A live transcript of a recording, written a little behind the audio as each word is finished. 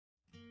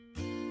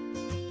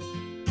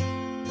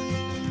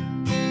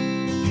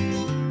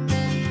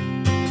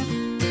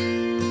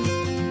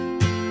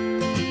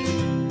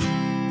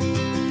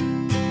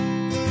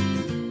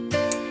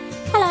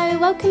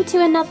welcome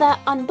to another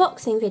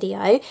unboxing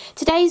video.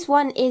 Today's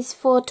one is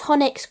for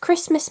Tonic's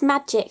Christmas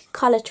Magic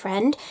colour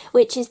trend,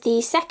 which is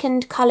the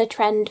second colour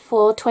trend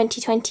for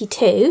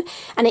 2022,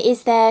 and it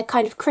is their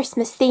kind of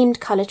Christmas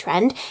themed colour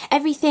trend.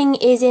 Everything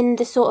is in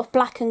the sort of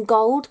black and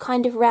gold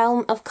kind of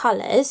realm of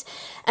colours,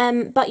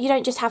 but you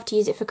don't just have to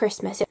use it for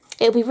Christmas.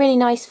 It'll be really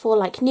nice for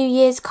like New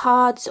Year's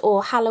cards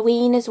or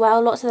Halloween as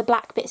well. Lots of the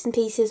black bits and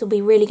pieces will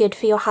be really good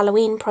for your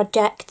Halloween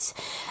projects.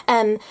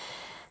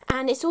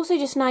 And it's also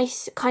just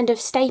nice kind of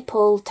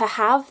staple to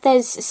have.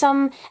 There's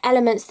some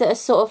elements that are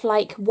sort of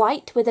like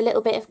white with a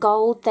little bit of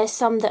gold. There's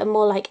some that are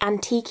more like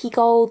antique-y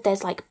gold.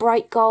 There's like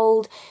bright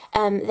gold.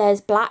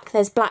 There's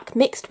black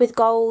mixed with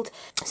gold.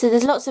 So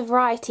there's lots of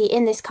variety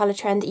in this colour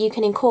trend that you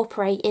can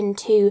incorporate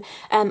into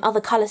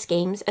other colour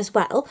schemes as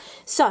well.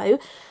 So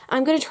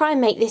I'm going to try and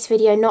make this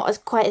video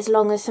not quite as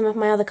long as some of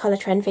my other colour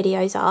trend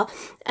videos are.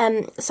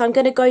 So I'm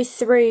going to go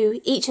through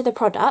each of the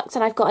products,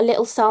 and I've got a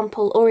little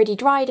sample already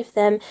dried of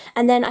them,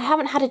 and then I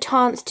haven't had a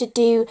chance to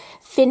do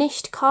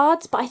finished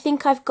cards, but I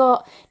think I've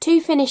got 2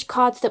 finished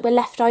cards that were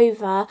left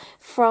over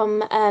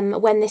from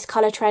when this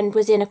colour trend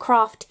was in a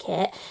craft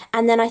kit,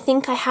 and then I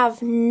think I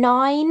have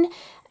 9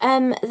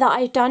 that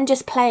I've done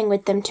just playing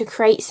with them to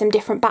create some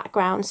different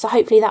backgrounds. So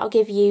hopefully that'll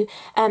give you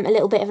a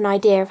little bit of an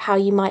idea of how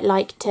you might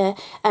like to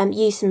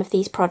use some of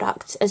these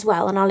products as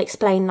well, and I'll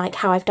explain like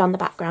how I've done the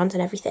backgrounds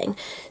and everything.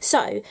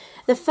 So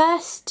the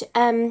first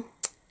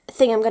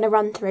thing I'm going to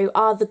run through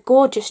are the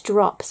gorgeous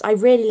drops. I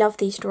really love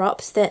these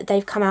drops that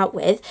they've come out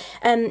with.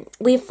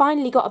 We've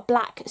finally got a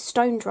black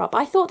stone drop.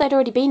 I thought there'd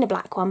already been a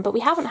black one, but we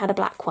haven't had a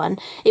black one.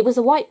 It was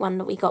a white one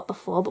that we got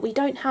before, but we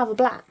don't have a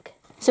black.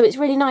 So it's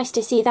really nice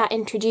to see that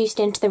introduced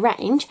into the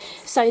range.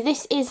 So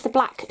this is the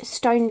black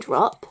stone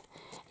drop,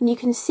 and you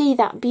can see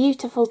that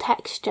beautiful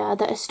texture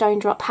that a stone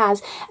drop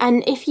has.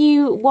 And if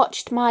you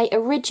watched my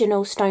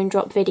original stone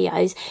drop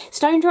videos,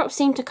 stone drops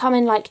seem to come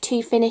in like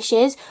 2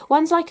 finishes.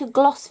 One's like a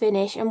gloss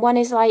finish and one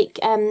is like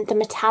the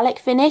metallic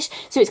finish.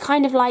 So it's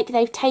kind of like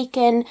they've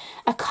taken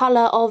a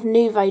colour of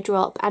Nuvo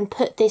drop and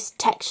put this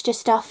texture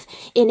stuff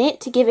in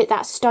it to give it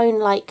that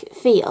stone-like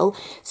feel.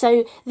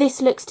 So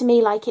this looks to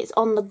me like it's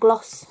on the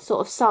gloss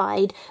sort of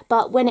side,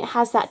 but when it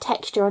has that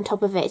texture on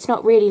top of it, it's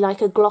not really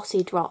like a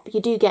glossy drop.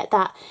 You do get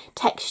that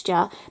texture,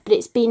 but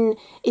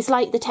it's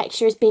like the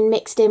texture has been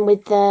mixed in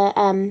with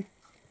the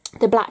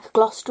black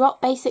gloss drop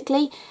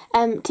basically,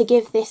 to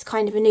give this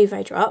kind of a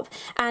Nuvo drop.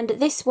 And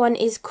this one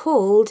is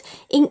called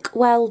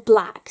Inkwell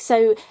Black.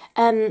 So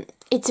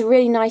it's a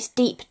really nice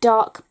deep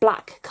dark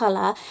black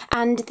colour,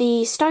 and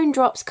the stone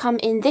drops come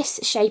in this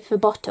shape of a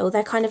bottle.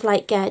 They're kind of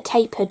like a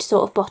tapered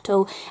sort of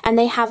bottle, and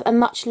they have a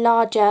much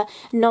larger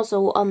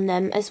nozzle on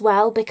them as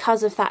well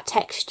because of that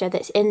texture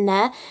that's in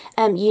there.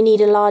 You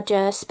need a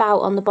larger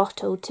spout on the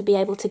bottle to be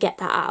able to get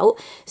that out.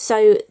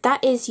 So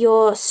that is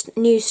your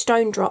new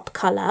stone drop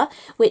colour,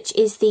 which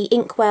is the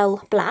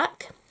Inkwell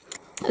Black.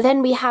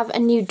 Then we have a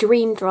new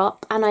Dream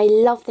Drop, and I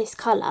love this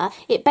colour.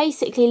 It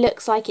basically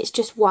looks like it's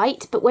just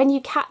white, but when you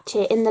catch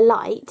it in the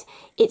light,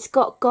 it's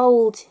got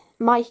gold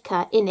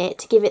mica in it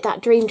to give it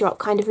that Dream Drop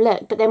kind of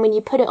look. But then when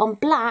you put it on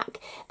black,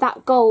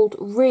 that gold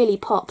really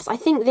pops. I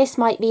think this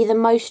might be the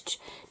most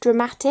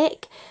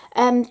dramatic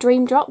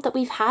Dream Drop that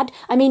we've had.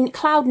 I mean,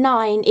 Cloud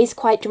 9 is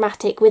quite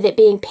dramatic with it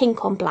being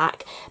pink on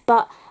black,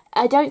 but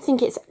I don't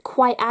think it's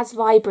quite as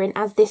vibrant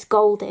as this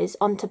gold is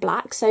onto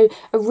black. So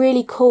a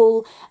really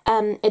cool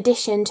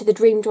addition to the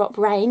Dream Drop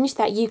range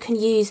that you can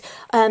use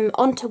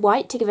onto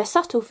white to give a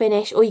subtle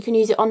finish, or you can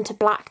use it onto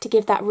black to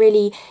give that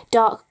really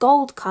dark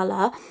gold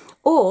colour.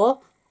 Or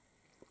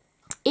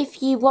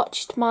if you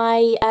watched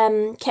my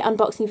kit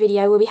unboxing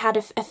video where we had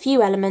a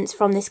few elements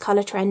from this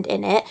colour trend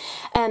in it,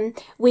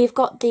 we've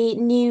got the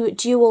new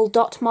dual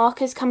dot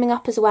markers coming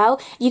up as well.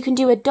 You can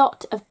do a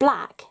dot of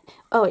black.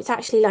 Oh, it's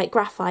actually like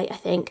graphite, I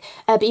think.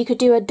 But you could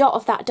do a dot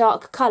of that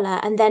dark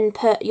colour and then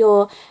put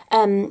your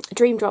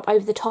Dream Drop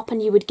over the top,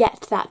 and you would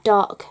get that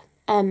dark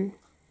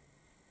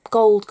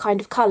gold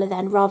kind of colour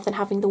then, rather than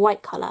having the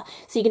white colour.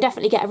 So you can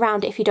definitely get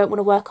around it if you don't want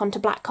to work onto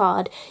black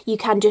card. You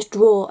can just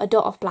draw a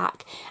dot of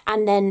black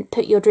and then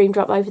put your Dream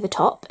Drop over the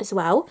top as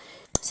well.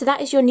 So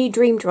that is your new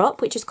Dream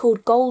Drop, which is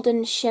called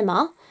Golden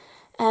Shimmer.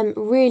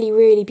 Really,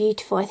 really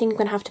beautiful. I think I'm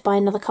going to have to buy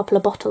another couple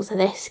of bottles of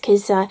this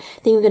because I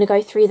think we're going to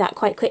go through that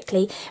quite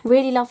quickly.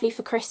 Really lovely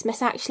for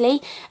Christmas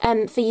actually,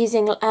 for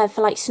using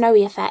for like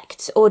snowy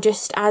effects, or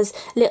just as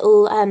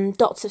little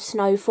dots of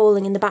snow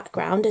falling in the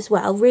background as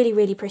well. Really,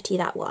 really pretty,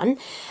 that one.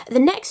 The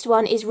next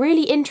one is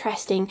really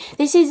interesting.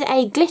 This is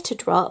a glitter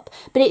drop,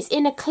 but it's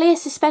in a clear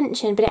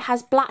suspension, but it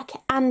has black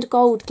and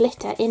gold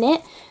glitter in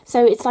it.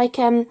 So it's like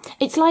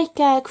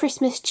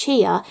Christmas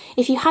cheer.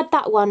 If you had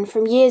that one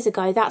from years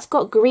ago, that's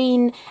got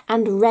green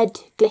and red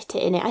glitter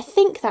in it. I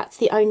think that's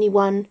the only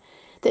one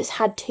that's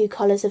had 2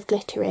 colours of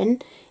glitter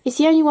in It's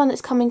the only one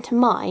that's coming to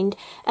mind,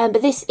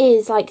 but this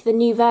is like the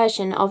new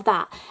version of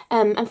that.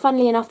 And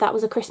funnily enough, that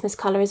was a Christmas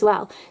colour as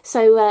well.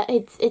 So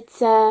it's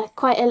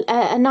quite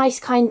a nice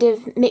kind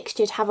of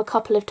mixture to have a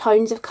couple of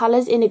tones of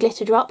colours in a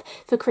glitter drop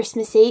for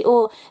Christmassy.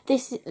 Or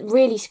this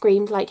really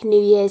screamed like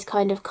New Year's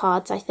kind of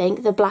cards, I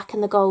think. The black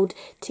and the gold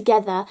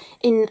together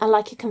in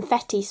like a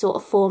confetti sort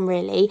of form,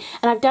 really.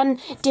 And I've done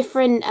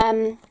different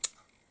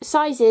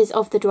sizes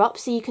of the drop,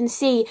 so you can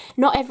see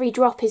not every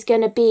drop is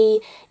going to be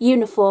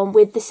uniform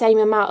with the same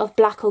amount of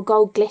black or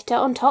gold glitter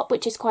on top,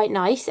 which is quite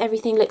nice.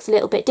 Everything looks a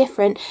little bit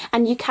different,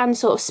 and you can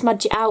sort of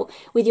smudge it out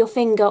with your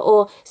finger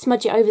or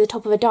smudge it over the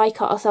top of a die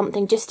cut or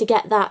something just to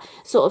get that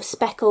sort of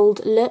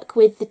speckled look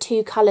with the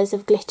two colours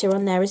of glitter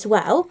on there as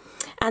well.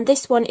 And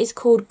this one is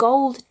called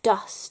Gold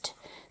Dust,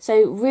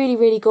 so really,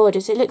 really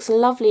gorgeous. It looks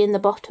lovely in the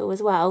bottle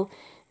as well.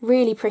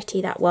 Really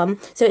pretty, that one.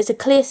 So it's a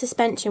clear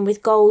suspension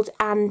with gold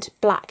and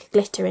black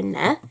glitter in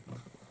there.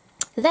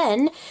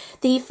 Then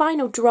the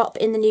final drop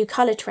in the new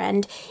colour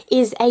trend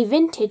is a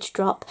vintage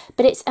drop,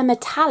 but it's a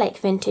metallic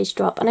vintage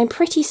drop, and I'm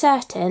pretty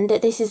certain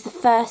that this is the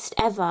first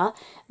ever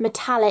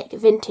metallic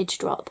vintage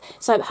drop.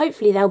 So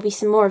hopefully there'll be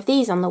some more of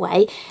these on the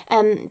way,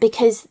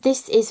 because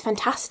this is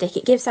fantastic.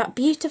 It gives that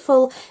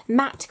beautiful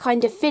matte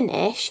kind of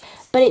finish,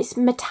 but it's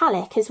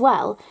metallic as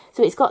well.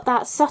 So it's got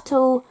that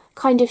subtle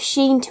kind of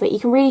sheen to it. You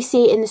can really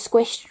see it in the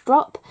squished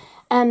drop.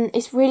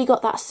 It's really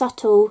got that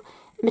subtle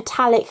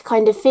metallic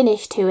kind of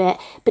finish to it,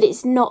 but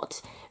it's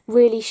not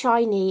really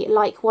shiny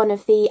like one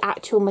of the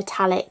actual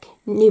metallic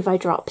Nuvo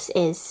drops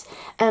is.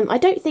 I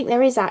don't think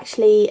there is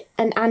actually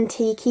an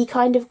antique-y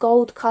kind of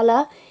gold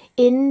colour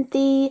in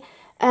the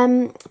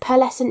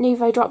pearlescent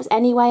Nuvo drops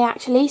anyway,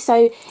 actually,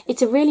 so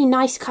it's a really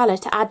nice colour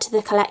to add to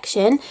the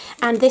collection.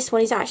 And this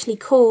one is actually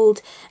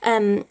called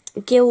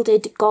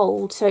gilded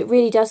gold, so it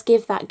really does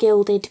give that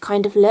gilded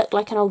kind of look,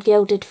 like an old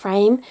gilded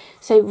frame.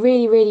 So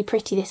really, really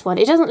pretty, this one.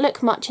 It doesn't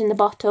look much in the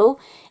bottle.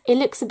 It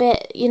looks a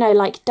bit, you know,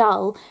 like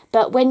dull,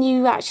 but when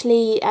you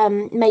actually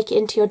make it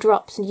into your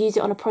drops and use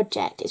it on a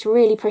project, it's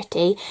really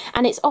pretty.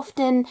 And it's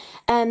often,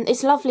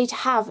 it's lovely to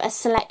have a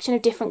selection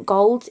of different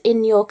golds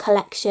in your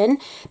collection,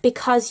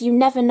 because you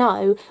never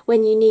know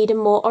when you need a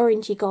more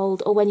orangey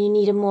gold or when you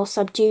need a more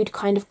subdued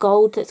kind of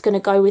gold that's going to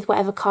go with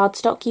whatever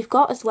cardstock you've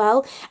got as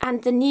well.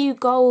 And the new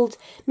gold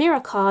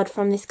mirror card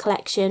from this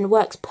collection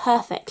works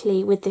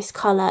perfectly with this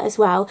colour as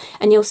well,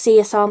 and you'll see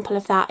a sample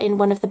of that in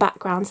one of the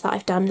backgrounds that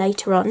I've done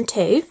later on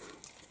too.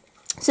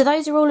 So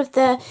those are all of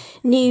the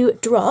new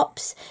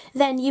drops.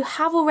 Then you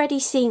have already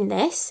seen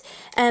this,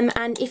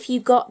 and if you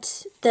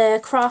got the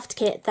craft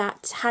kit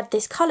that had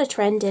this colour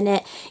trend in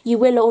it, you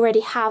will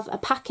already have a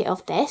packet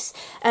of this,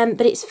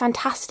 but it's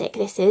fantastic.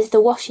 This is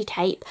the washi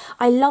tape.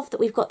 I love that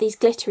we've got these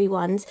glittery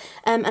ones,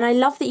 and I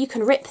love that you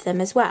can rip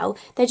them as well.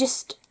 They're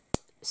just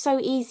so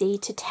easy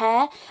to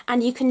tear,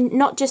 and you can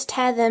not just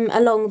tear them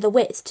along the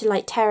width to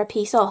like tear a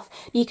piece off,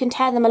 you can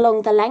tear them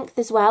along the length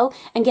as well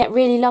and get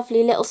really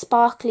lovely little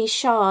sparkly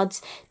shards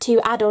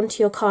to add on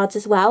to your cards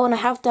as well. And I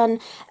have done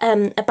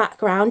a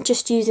background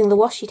just using the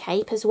washi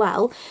tape as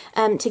well,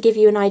 to give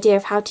you an idea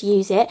of how to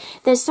use it.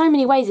 There's so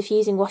many ways of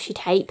using washi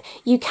tape.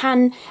 You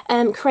can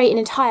create an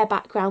entire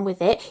background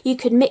with it. You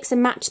could mix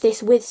and match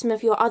this with some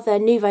of your other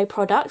Nuvo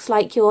products,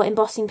 like your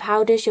embossing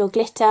powders, your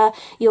glitter,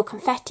 your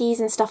confettis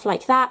and stuff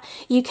like that.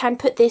 You can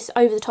put this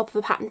over the top of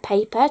a pattern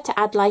paper to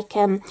add like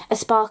a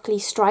sparkly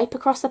stripe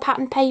across the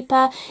pattern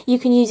paper. You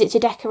can use it to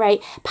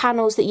decorate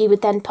panels that you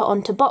would then put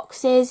onto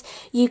boxes.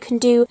 You can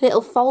do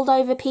little fold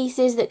over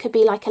pieces that could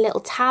be like a little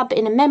tab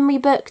in a memory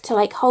book to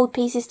like hold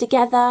pieces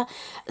together.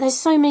 There's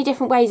so many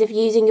different ways of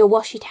using your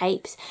washi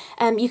tapes.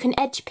 You can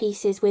edge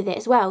pieces with it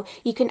as well.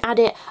 You can add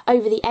it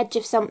over the edge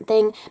of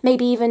something,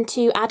 maybe even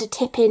to add a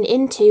tip in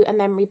into a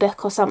memory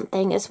book or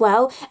something as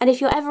well. And if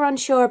you're ever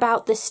unsure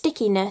about the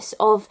stickiness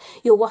of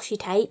your washi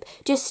tape,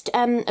 just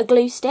a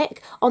glue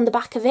stick on the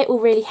back of it will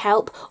really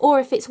help. Or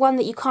if it's one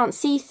that you can't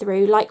see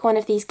through, like one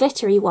of these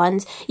glittery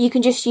ones, you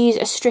can just use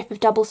a strip of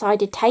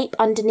double-sided tape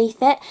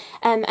underneath it,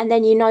 and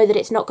then you know that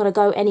it's not going to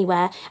go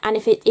anywhere. And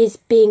if it is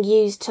being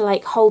used to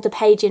like hold a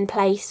page in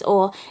place,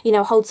 or you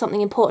know, hold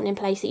something important in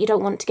place that you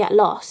don't want to get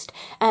lost,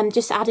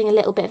 just adding a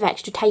little bit of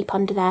extra tape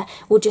under there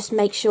will just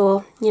make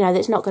sure, you know, that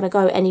it's not going to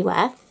go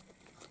anywhere.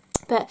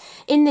 But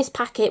in this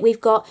packet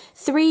we've got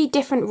 3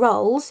 different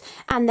rolls,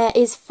 and there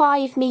is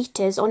 5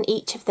 meters on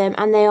each of them,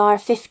 and they are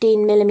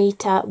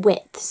 15mm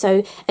width,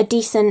 so a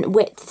decent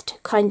widthed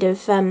kind of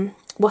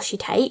washi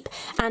tape,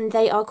 and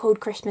they are called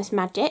Christmas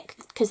Magic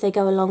because they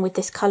go along with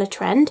this colour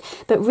trend.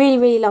 But really,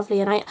 really lovely,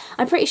 and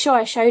I'm pretty sure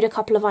I showed a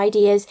couple of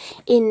ideas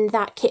in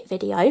that kit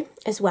video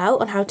as well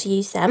on how to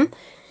use them.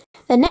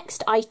 The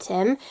next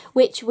item,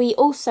 which we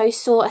also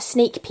saw a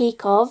sneak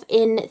peek of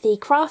in the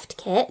craft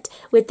kit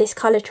with this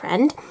colour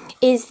trend,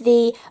 is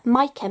the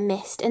Mica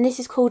mist, and this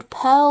is called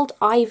Pearled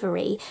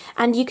Ivory.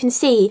 And you can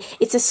see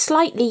it's a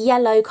slightly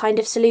yellow kind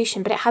of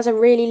solution, but it has a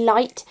really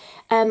light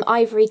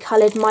ivory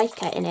coloured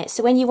mica in it.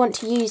 So when you want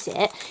to use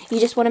it, you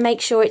just want to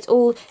make sure it's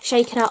all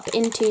shaken up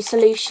into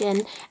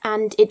solution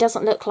and it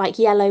doesn't look like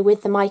yellow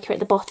with the mica at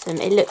the bottom.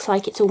 It looks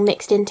like it's all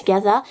mixed in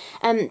together.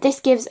 This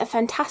gives a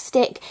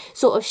fantastic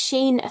sort of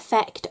sheen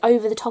effect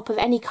over the top of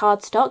any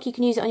cardstock. You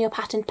can use it on your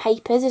patterned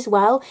papers as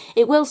well.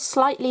 It will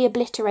slightly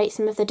obliterate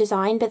some of the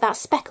design, but that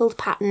speckled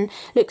pattern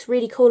looks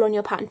really cool on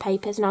your patterned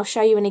papers, and I'll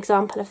show you an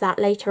example of that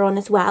later on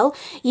as well.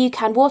 You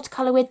can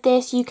watercolour with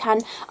this. You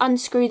can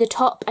unscrew the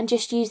top and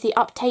just use the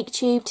uptake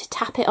tube to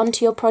tap it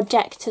onto your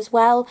project as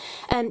well.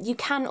 You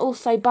can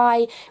also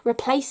buy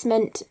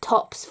replacement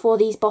tops for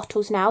these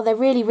bottles now. They're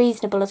really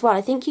reasonable as well.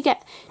 I think you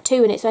get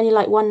two and it's only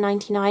like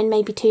 £1.99,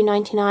 maybe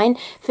 £2.99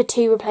 for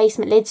 2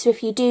 replacement lids. So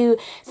if you do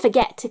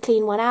forget to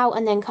clean one out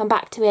and then come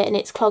back to it and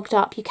it's clogged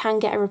up, you can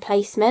get a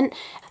replacement.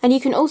 And you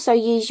can also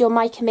use your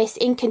Mica Mist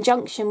in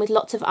conjunction with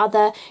lots of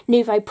other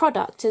Nuvo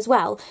products as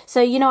well.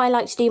 So you know, I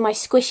like to do my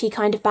squishy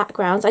kind of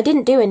backgrounds. I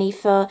didn't do any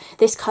for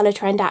this colour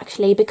trend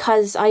actually,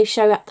 because I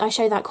show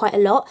that quite a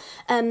lot.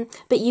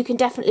 But you can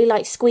definitely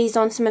like squeeze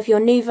on some of your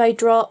Nuvo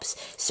drops,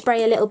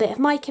 spray a little bit of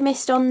Mica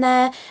Mist on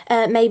there,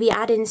 maybe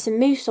add in some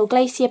mousse or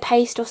glacier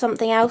paste or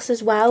something else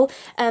as well,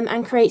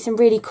 and create some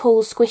really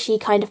cool squishy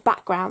kind of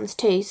backgrounds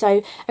too.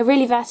 So a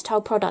really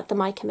versatile product, the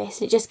Mica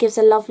Mist. It just gives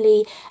a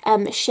lovely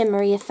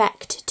shimmery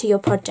effect to your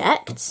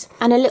projects.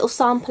 And a little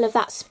sample of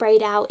that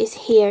sprayed out is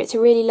here. It's a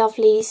really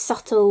lovely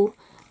subtle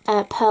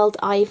pearled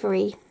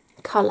ivory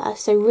colour,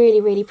 so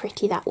really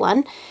pretty, that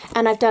one.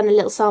 And I've done a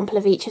little sample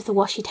of each of the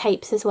washi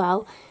tapes as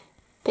well.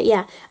 But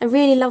yeah, a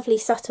really lovely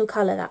subtle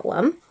colour, that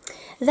one.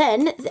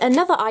 Then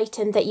another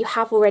item that you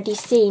have already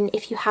seen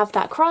if you have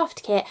that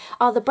craft kit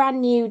are the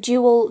brand new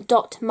dual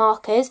dot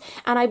markers,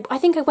 and I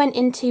think I went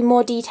into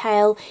more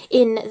detail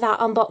in that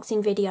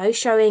unboxing video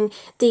showing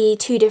the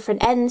 2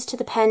 different ends to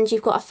the pens.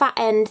 You've got a fat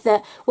end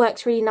that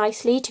works really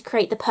nicely to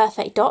create the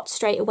perfect dot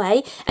straight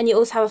away, and you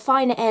also have a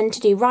finer end to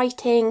do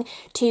writing,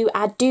 to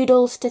add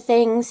doodles to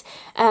things,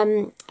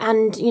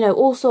 and you know,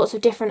 all sorts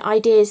of different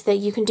ideas that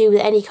you can do with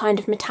any kind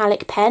of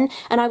metallic pen.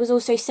 And I was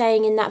also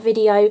saying in that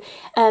video,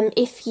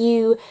 if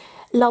you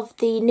loved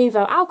the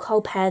Nuvo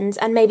alcohol pens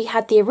and maybe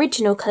had the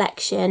original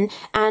collection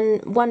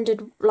and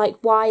wondered like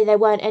why there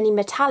weren't any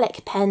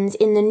metallic pens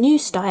in the new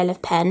style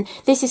of pen,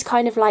 this is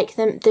kind of like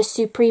the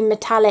supreme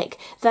metallic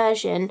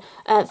version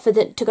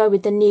to go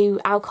with the new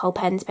alcohol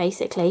pens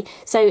basically.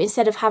 So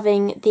instead of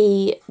having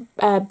the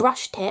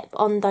brush tip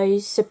on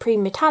those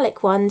supreme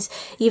metallic ones,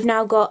 you've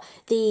now got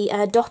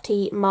the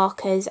dotty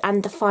markers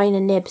and the finer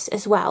nibs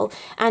as well.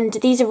 And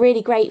these are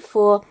really great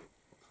for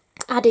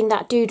adding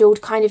that doodled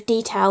kind of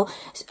detail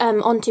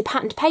onto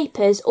patterned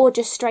papers or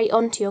just straight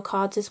onto your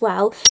cards as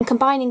well. And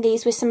combining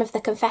these with some of the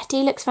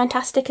confetti looks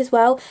fantastic as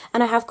well,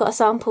 and I have got a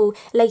sample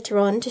later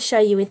on to show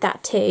you with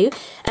that too.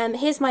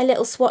 Here's my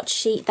little swatch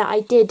sheet that I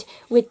did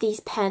with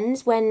these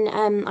pens when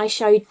I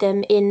showed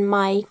them in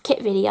my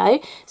kit video.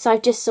 So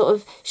I've just sort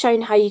of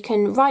shown how you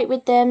can write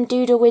with them,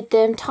 doodle with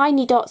them,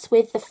 tiny dots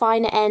with the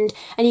finer end,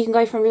 and you can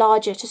go from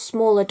larger to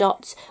smaller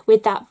dots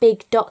with that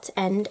big dot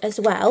end as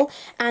well.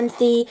 And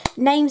the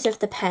names of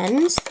the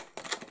pens,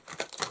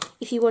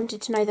 if you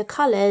wanted to know the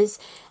colours,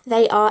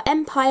 they are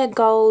Empire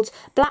Gold,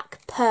 Black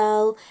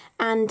Pearl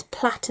and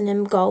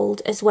Platinum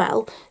Gold as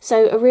well.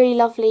 So a really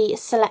lovely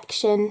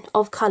selection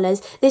of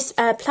colours. This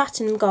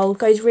Platinum Gold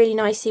goes really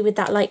nicely with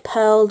that like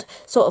pearled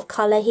sort of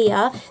colour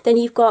here. Then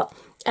you've got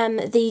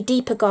the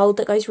deeper gold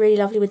that goes really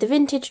lovely with the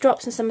vintage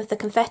drops and some of the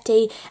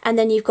confetti, and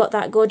then you've got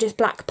that gorgeous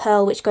black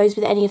pearl which goes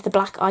with any of the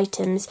black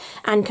items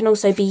and can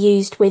also be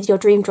used with your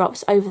dream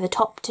drops over the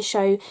top to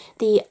show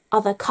the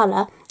other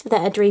colour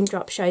that a dream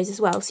drop shows as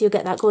well. So you'll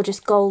get that gorgeous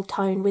gold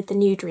tone with the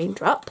new dream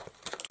drop.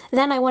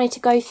 Then I wanted to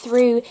go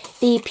through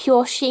the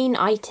pure sheen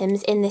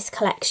items in this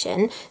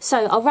collection.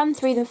 So I'll run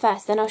through them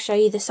first, then I'll show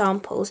you the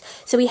samples.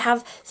 So we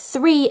have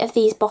 3 of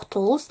these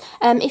bottles.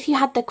 If you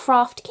had the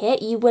craft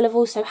kit, you will have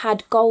also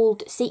had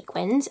gold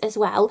sequins as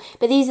well,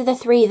 but these are the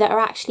 3 that are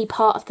actually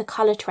part of the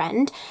colour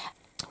trend.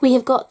 We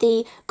have got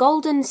the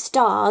golden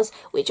stars,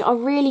 which are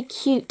really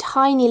cute,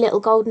 tiny little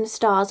golden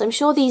stars. I'm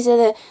sure these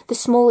are the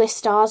smallest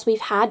stars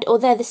we've had, or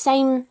they're the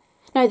same.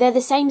 No, they're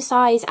the same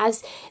size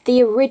as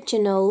the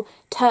original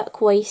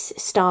turquoise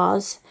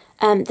stars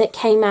that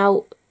came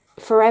out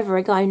forever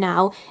ago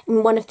now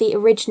in one of the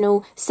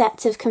original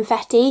sets of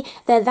confetti.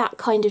 They're that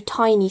kind of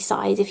tiny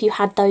size. If you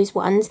had those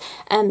ones,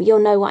 you'll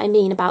know what I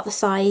mean about the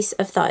size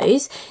of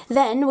those.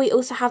 Then we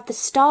also have the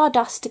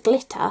Stardust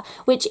Glitter,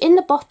 which in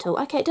the bottle,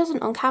 okay, it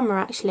doesn't on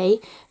camera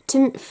actually,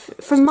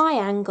 from my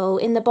angle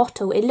in the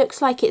bottle it looks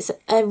like it's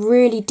a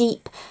really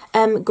deep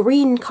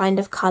green kind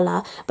of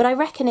colour, but I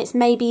reckon it's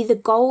maybe the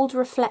gold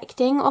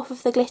reflecting off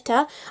of the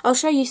glitter. I'll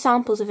show you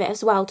samples of it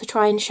as well to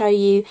try and show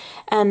you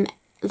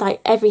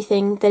like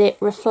everything that it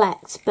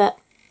reflects, but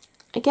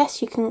I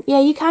guess you can, yeah,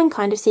 you can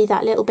kind of see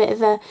that little bit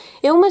of a,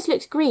 it almost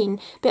looks green,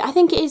 but I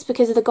think it is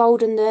because of the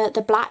gold and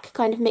the black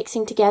kind of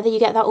mixing together. You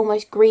get that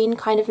almost green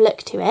kind of look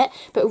to it,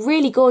 but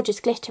really gorgeous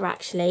glitter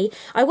actually.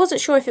 I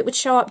wasn't sure if it would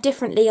show up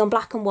differently on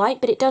black and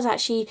white, but it does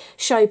actually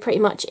show pretty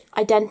much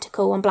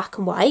identical on black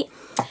and white.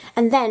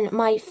 And then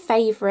my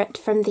favourite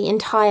from the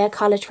entire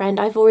colour trend,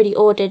 I've already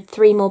ordered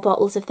 3 more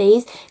bottles of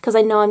these because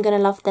I know I'm going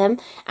to love them,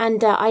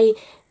 and I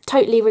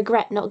totally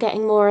regret not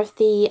getting more of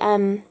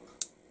the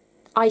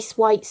ice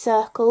white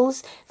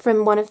circles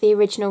from one of the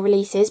original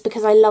releases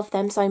because I love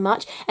them so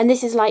much. And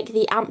this is like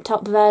the amped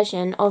up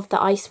version of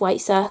the ice white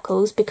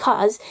circles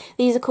because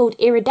these are called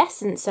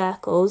iridescent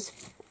circles.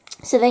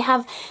 So they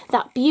have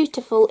that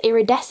beautiful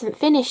iridescent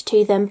finish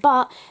to them,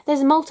 but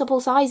there's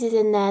multiple sizes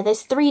in there.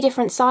 There's 3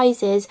 different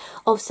sizes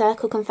of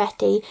circle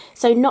confetti,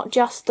 so not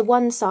just the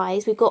one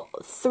size. We've got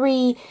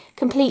 3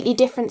 completely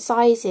different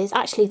sizes.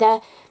 Actually,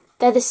 they're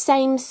the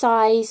same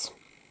size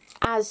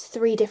as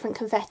 3 different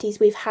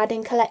confettis we've had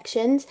in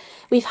collections.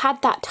 We've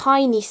had that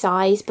tiny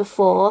size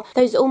before,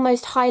 those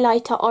almost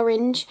highlighter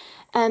orange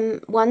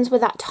ones were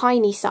that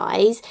tiny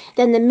size.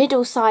 Then the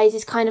middle size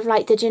is kind of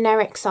like the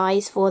generic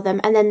size for them,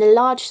 and then the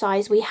large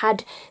size, we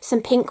had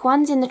some pink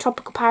ones in the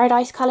Tropical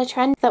Paradise colour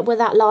trend that were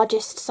that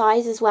largest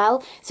size as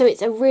well. So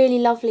it's a really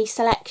lovely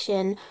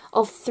selection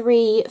of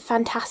 3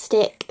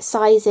 fantastic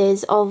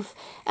sizes of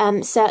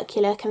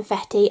circular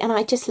confetti, and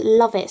I just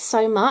love it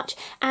so much.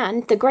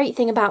 And the great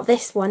thing about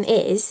this one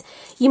is,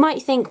 you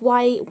might think,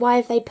 why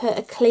have they put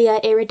a clear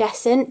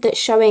iridescent that's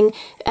showing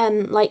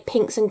like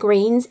pinks and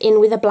greens in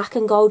with a black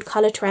and gold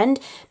colour trend?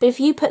 But if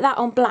you put that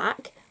on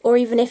black, or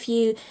even if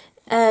you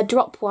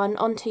drop one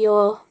onto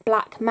your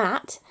black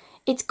mat,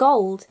 it's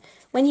gold.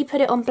 When you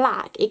put it on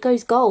black, it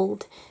goes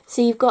gold.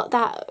 So you've got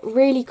that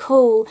really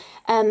cool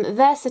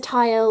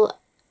versatile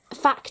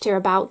factor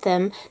about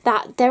them,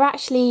 that they're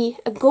actually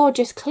a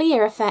gorgeous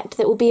clear effect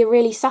that will be a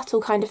really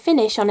subtle kind of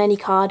finish on any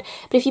card,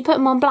 but if you put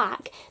them on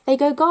black, they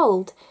go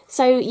gold.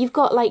 So you've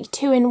got like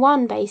 2 in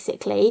 1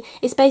 basically.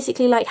 It's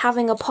basically like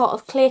having a pot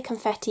of clear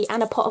confetti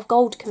and a pot of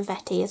gold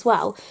confetti as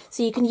well.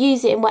 So you can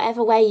use it in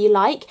whatever way you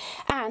like.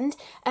 And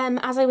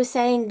as I was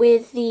saying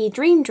with the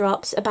Dream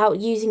Drops about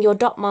using your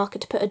dot marker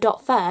to put a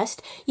dot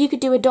first, you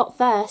could do a dot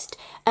first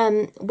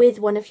with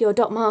one of your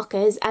dot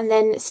markers and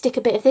then stick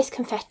a bit of this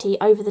confetti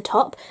over the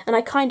top. And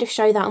I kind of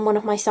show that on one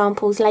of my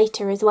samples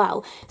later as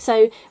well.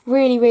 So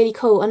really, really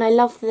cool. And I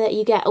love that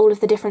you get all of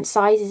the different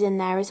sizes in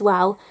there as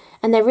well.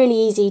 And they're really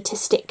easy to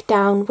stick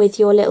down with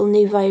your little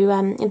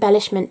Nuvo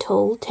embellishment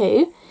tool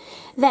too.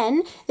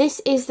 Then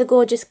this is the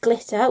gorgeous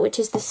glitter, which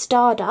is the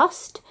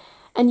Stardust.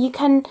 And you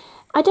can,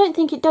 I don't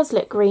think it does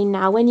look green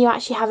now when you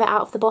actually have it out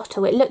of the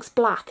bottle. It looks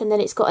black, and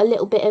then it's got a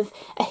little bit of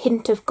a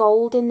hint of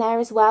gold in there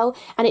as well.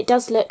 And it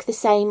does look the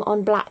same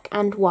on black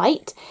and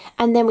white.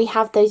 And then we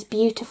have those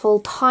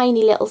beautiful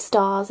tiny little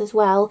stars as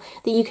well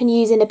that you can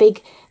use in a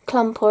big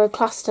clump or a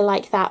cluster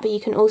like that, but you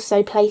can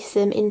also place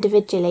them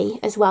individually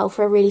as well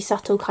for a really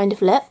subtle kind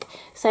of look.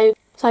 So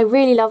I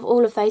really love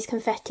all of those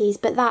confettis,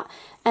 but that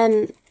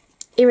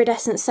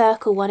iridescent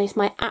circle one is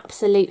my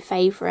absolute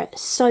favourite.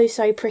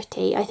 So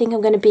pretty. I think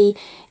I'm going to be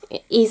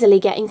easily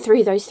getting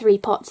through those 3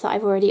 pots that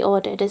I've already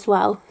ordered as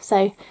well.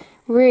 So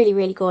really,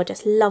 really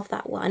gorgeous. Love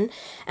that one.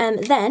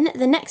 Then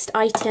the next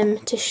item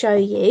to show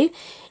you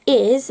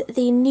is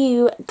the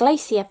new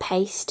glacier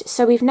paste.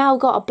 So we've now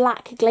got a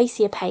black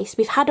glacier paste.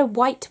 We've had a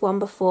white one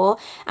before,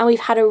 and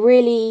we've had a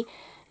really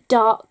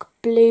dark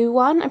blue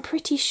one. I'm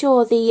pretty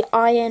sure the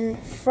Iron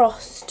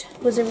Frost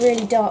was a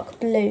really dark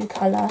blue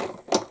colour.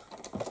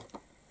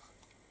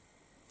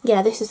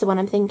 Yeah, this is the one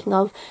I'm thinking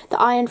of. The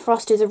Iron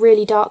Frost is a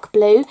really dark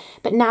blue,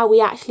 but now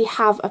we actually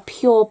have a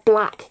pure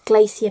black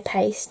glacier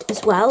paste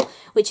as well,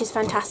 which is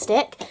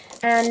fantastic.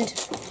 And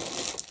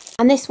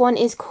this one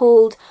is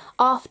called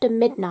After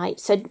Midnight.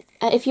 So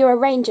if you're a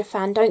Ranger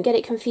fan, don't get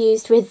it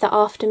confused with the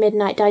After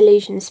Midnight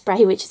Dilution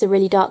Spray, which is a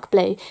really dark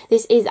blue.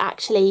 This is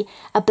actually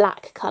a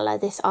black colour,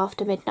 this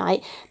After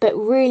Midnight, but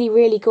really,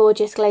 really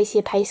gorgeous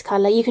glacier paste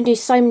colour. You can do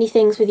so many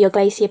things with your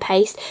glacier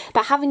paste,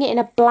 but having it in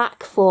a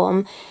black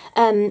form,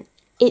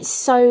 it's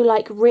so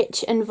like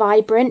rich and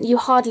vibrant. You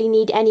hardly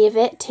need any of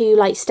it to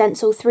like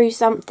stencil through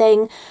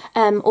something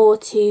or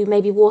to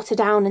maybe water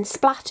down and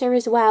splatter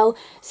as well.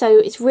 So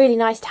it's really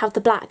nice to have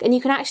the black, and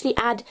you can actually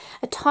add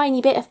a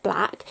tiny bit of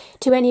black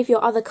to any of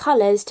your other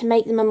colours to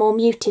make them a more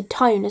muted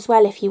tone as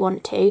well if you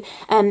want to.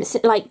 So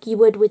like you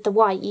would with the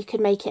white, you could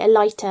make it a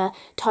lighter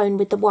tone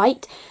with the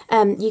white.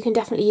 You can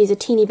definitely use a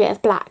teeny bit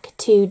of black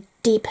to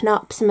deepen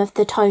up some of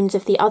the tones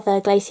of the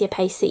other glacier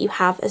paste that you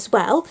have as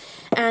well.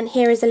 And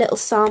here is a little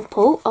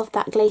sample of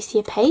that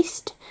glacier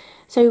paste.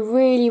 So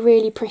really,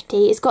 really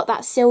pretty. It's got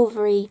that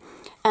silvery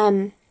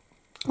or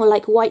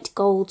like white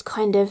gold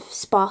kind of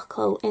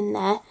sparkle in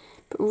there.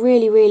 But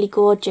really, really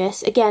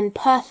gorgeous. Again,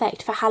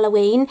 perfect for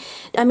Halloween.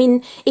 I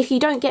mean, if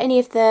you don't get any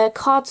of the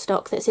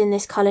cardstock that's in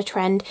this colour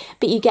trend,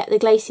 but you get the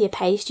glacier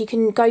paste, you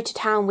can go to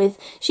town with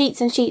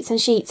sheets and sheets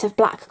and sheets of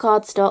black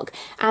cardstock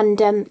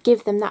and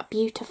give them that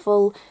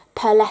beautiful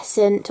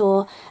pearlescent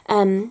or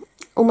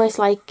almost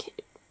like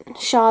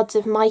shards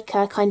of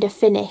mica kind of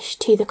finish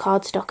to the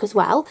cardstock as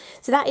well.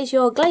 So that is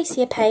your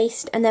glacier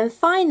paste, and then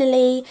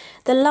finally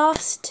the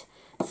last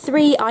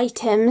 3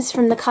 items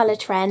from the colour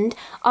trend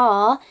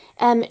are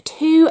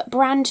 2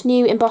 brand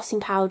new embossing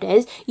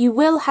powders. You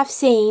will have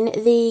seen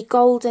the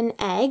golden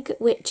egg,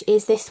 which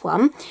is this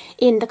one,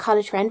 in the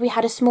colour trend. We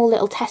had a small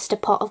little tester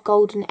pot of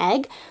golden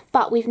egg,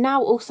 but we've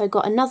now also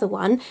got another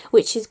one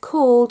which is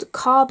called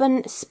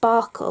Carbon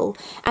Sparkle,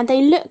 and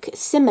they look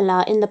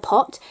similar in the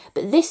pot,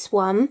 but this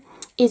one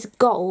is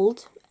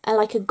gold,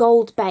 like a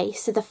gold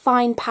base. So the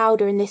fine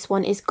powder in this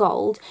one is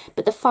gold,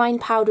 but the fine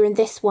powder in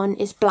this one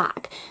is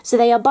black. So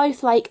they are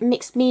both like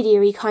mixed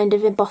media-y kind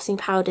of embossing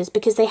powders,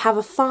 because they have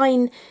a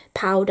fine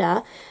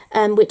powder,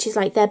 which is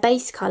like their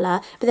base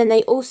colour, but then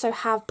they also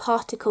have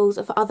particles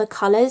of other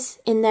colours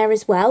in there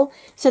as well.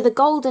 So the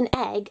golden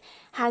egg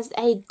has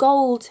a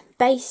gold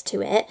base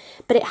to it,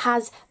 but it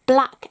has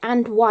black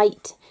and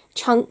white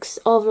chunks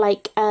of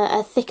like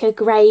a thicker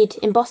grade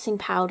embossing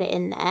powder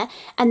in there,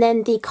 and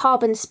then the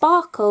Carbon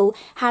Sparkle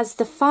has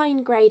the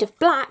fine grade of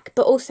black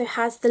but also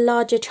has the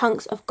larger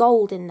chunks of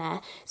gold in there.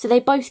 So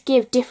they both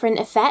give different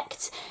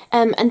effects,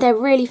 and they're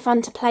really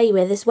fun to play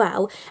with as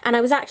well. And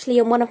I was actually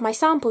on one of my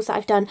samples that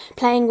I've done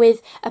playing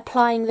with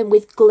applying them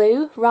with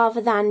glue rather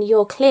than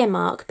your clear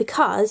mark,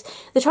 because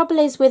the trouble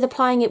is with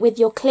applying it with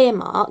your clear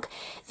mark,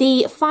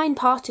 the fine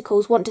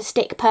particles want to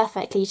stick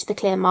perfectly to the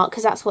clear mark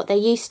because that's what they're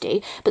used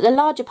to, but the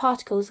larger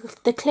particles,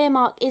 the clear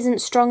mark isn't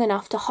strong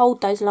enough to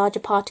hold those larger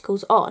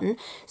particles on.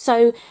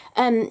 So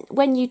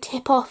when you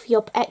tip off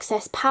your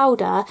excess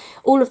powder,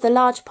 all of the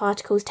large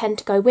particles tend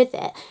to go with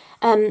it.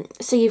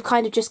 So you've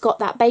kind of just got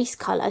that base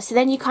colour. So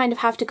then you kind of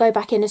have to go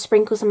back in and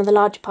sprinkle some of the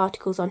larger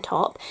particles on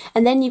top.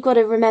 And then you've got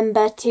to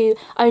remember to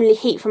only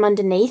heat from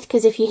underneath,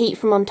 because if you heat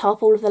from on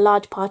top, all of the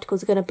large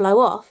particles are going to blow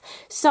off.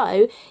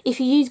 So if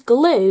you use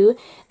glue,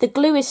 the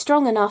glue is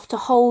strong enough to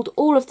hold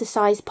all of the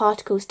sized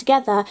particles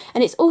together,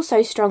 and it's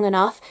also strong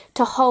enough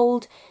to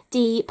hold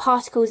the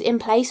particles in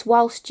place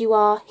whilst you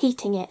are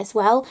heating it as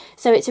well.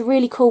 So it's a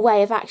really cool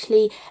way of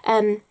actually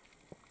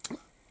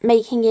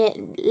making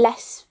it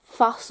less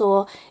fuss,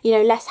 or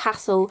less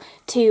hassle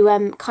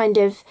to kind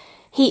of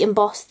heat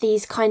emboss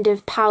these kind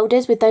of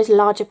powders with those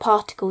larger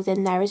particles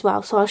in there as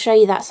well. So I'll show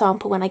you that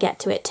sample when I get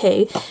to it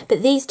too.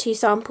 But these 2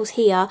 samples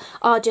here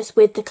are just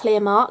with the clear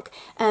mark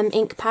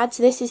ink pad.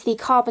 So this is the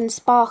Carbon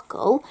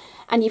Sparkle,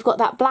 and you've got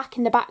that black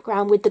in the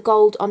background with the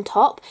gold on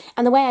top.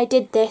 And the way I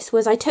did this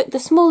was I took the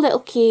small little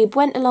cube,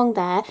 went along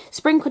there,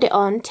 sprinkled it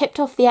on, tipped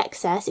off the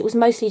excess. It was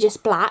mostly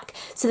just black.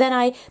 So then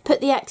I put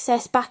the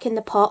excess back in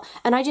the pot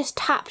and I just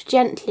tapped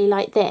gently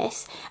like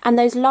this, and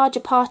those larger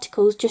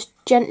particles just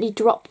gently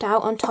dropped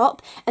out on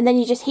top, and then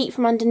you just heat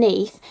from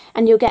underneath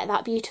and you'll get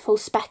that beautiful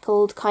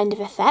speckled kind of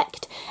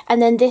effect.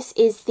 And then this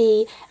is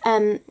the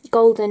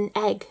golden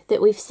egg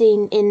that we've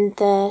seen in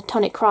the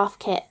Tonic craft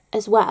kit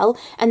as well,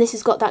 and this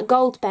has got that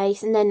gold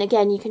base, and then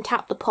again you can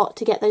tap the pot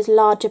to get those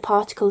larger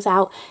particles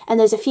out, and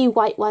there's a few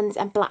white ones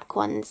and black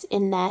ones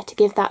in there to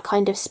give that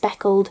kind of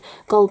speckled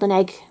golden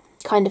egg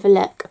kind of a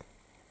look.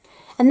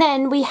 And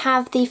then we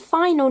have the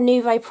final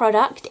Nuvo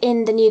product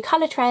in the new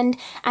colour trend,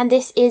 and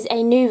this is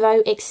a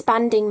Nuvo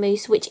expanding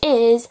mousse, which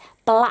is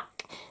black.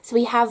 So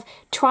we have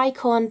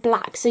tricorn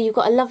black, so you've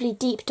got a lovely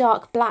deep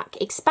dark black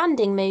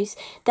expanding mousse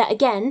that,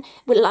 again,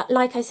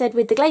 like I said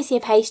with the glacier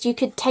paste, you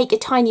could take a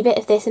tiny bit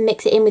of this and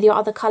mix it in with your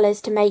other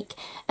colours to make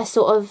a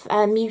sort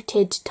of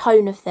muted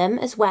tone of them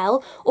as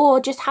well. Or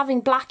just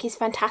having black is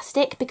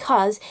fantastic,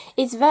 because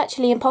it's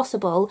virtually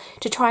impossible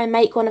to try and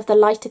make one of the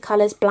lighter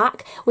colours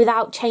black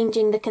without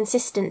changing the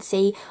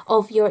consistency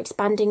of your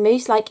expanding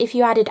mousse. Like if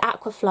you added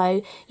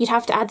Aquaflow, you'd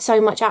have to add so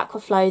much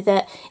Aquaflow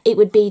that it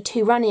would be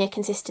too runny a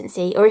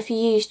consistency, or if you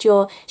used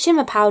your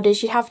shimmer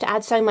powders, you'd have to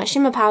add so much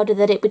shimmer powder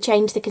that it would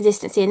change the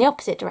consistency in the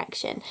opposite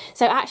direction.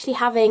 So actually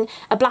having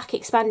a black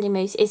expanding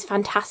mousse is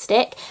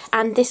fantastic,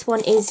 and this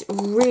one is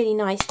really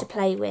nice to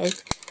play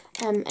with,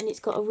 and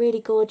it's got a really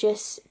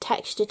gorgeous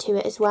texture to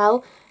it as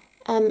well.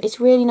 It's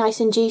really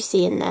nice and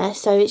juicy in there,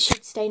 so it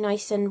should stay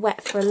nice and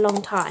wet for a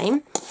long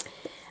time.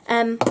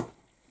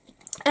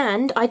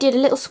 And I did a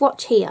little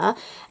swatch here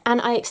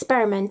and I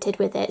experimented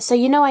with it. So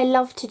I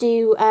love to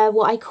do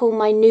what I call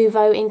my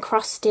Nuvo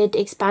encrusted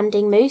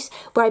expanding mousse,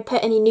 where I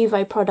put any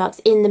Nuvo products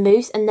in the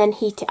mousse and then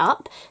heat it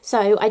up.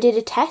 So I did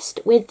a test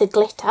with the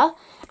glitter,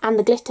 and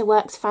the glitter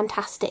works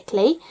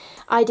fantastically.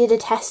 I did a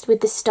test with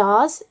the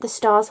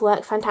stars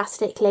work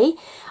fantastically.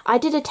 I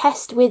did a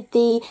test with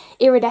the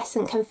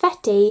iridescent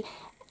confetti.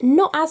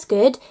 Not as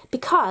good,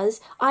 because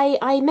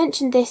I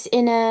mentioned this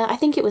in I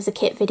think it was a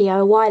kit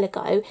video a while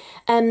ago.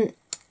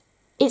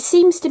 It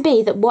seems to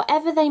be that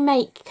whatever they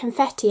make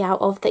confetti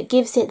out of that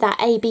gives it that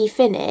AB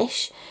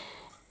finish,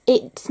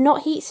 it's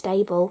not heat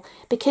stable,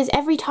 because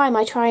every time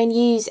I try and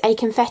use a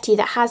confetti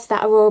that has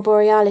that Aurora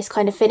Borealis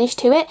kind of finish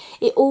to it,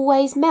 it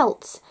always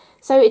melts.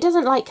 So it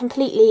doesn't like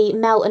completely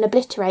melt and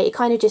obliterate, it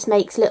kind of just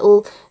makes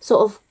little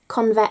sort of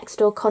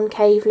convexed or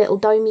concave little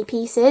domey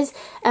pieces,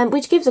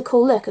 which gives a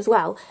cool look as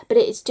well, but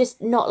it's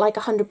just not like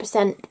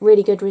 100%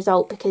 really good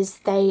result because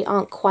they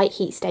aren't quite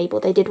heat stable.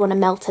 They did want to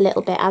melt a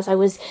little bit as I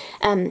was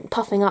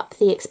puffing up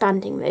the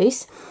expanding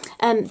mousse.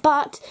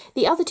 But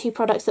the other two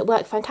products that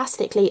work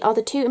fantastically are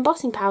the two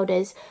embossing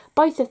powders.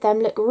 Both of them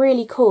look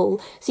really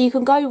cool. So you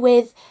can go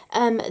with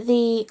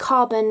the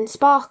Carbon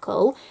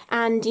Sparkle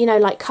and, you know,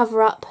 like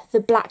cover up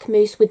the black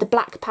mousse with the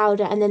black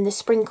powder and then the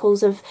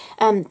sprinkles of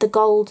the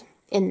gold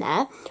in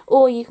there.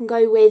 Or you can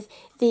go with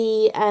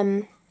the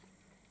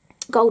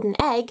Golden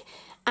Egg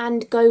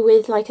and go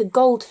with like a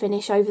gold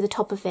finish over the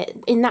top of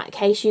it. In that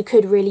case you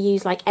could really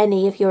use like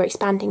any of your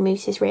expanding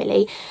mousses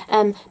really,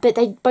 but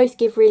they both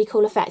give really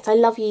cool effects. I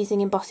love using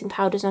embossing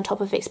powders on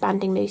top of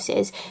expanding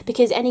mousses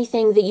because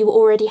anything that you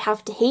already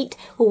have to heat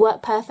will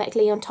work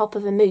perfectly on top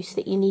of a mousse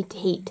that you need to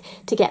heat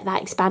to get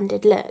that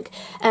expanded look.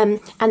 And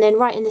then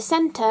right in the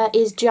centre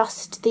is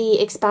just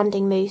the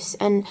expanding mousse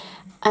and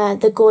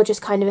the gorgeous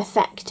kind of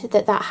effect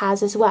that that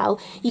has as well.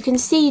 You can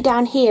see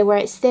down here where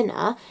it's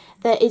thinner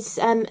there is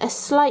a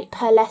slight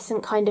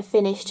pearlescent kind of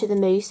finish to the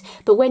mousse,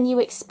 but when you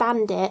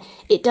expand it,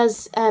 it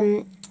does,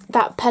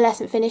 that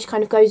pearlescent finish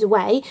kind of goes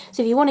away.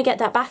 So if you want to get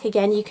that back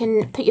again, you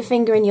can put your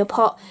finger in your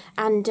pot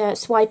and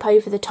swipe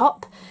over the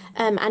top,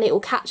 and it will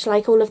catch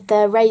like all of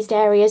the raised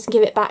areas and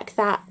give it back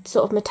that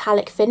sort of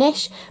metallic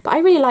finish. But I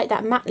really like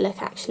that matte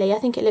look actually. I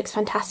think it looks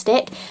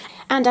fantastic.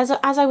 And as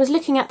I was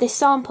looking at this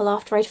sample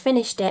after I'd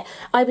finished it,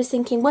 I was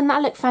thinking, wouldn't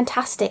that look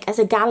fantastic as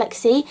a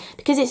galaxy?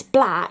 Because it's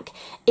black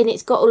and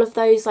it's got all of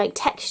those like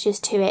textures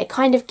to it. It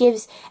kind of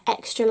gives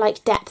extra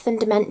like depth and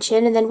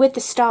dimension. And then with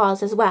the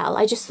stars as well,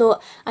 I just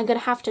thought I'm going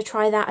to have to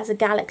try that as a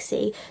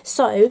galaxy.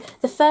 So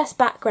the first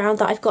background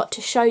that I've got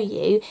to show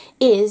you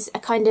is a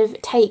kind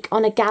of take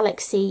on a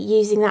galaxy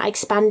using that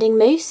expanding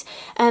mousse.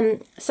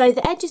 So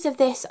the edges of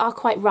this are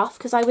quite rough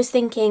because I was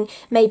thinking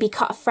maybe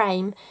cut a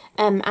frame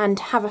and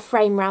have a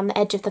frame around the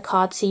edge of the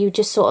card so you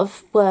just sort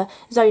of were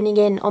zoning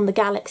in on the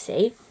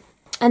galaxy.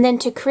 And then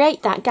to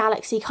create that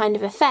galaxy kind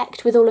of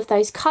effect with all of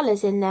those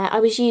colours in there, I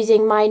was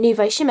using my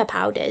Nuvo shimmer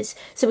powders.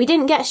 So we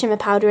didn't get shimmer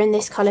powder in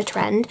this colour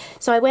trend,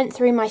 so I went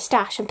through my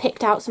stash and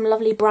picked out some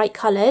lovely bright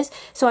colours.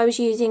 So I was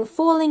using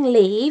Falling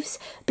Leaves,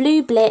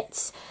 Blue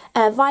Blitz,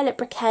 Violet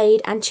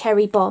Brocade and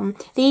Cherry Bomb.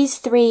 These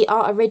three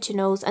are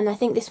originals and I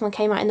think this one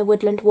came out in the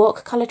Woodland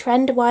Walk colour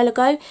trend a while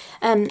ago.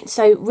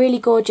 So really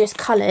gorgeous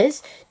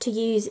colours to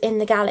use in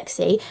the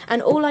galaxy,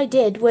 and all I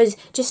did was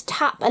just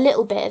tap a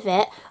little bit of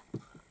it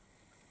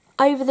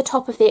over the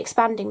top of the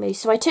expanding mousse.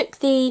 So I took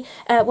the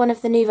one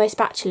of the Nuvo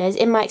spatulas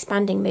in my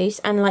expanding mousse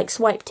and like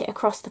swiped it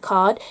across the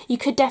card. You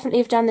could definitely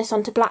have done this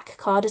onto black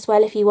card as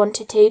well if you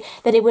wanted to,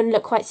 then it wouldn't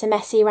look quite so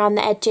messy around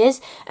the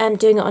edges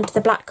doing it onto the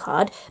black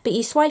card. But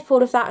you swipe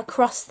all of that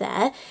across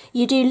there,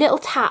 you do little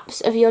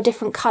taps of your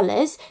different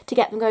colours to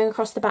get them going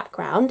across the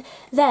background.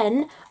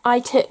 Then I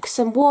took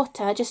some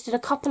water, just did a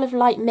couple of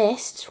light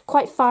mists,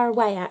 quite far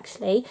away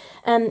actually,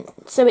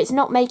 so it's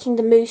not making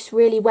the mousse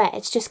really wet,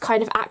 it's just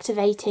kind of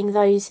activating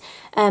those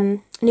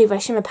Nuvo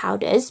shimmer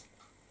powders.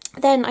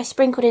 Then I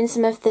sprinkled in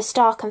some of the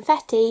star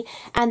confetti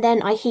and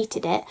then I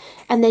heated it,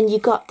 and then you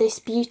got this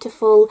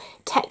beautiful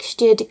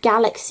textured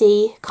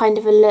galaxy kind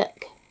of a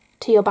look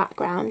to your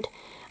background.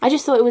 I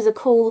just thought it was a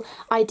cool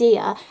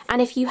idea, and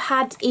if you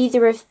had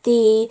either of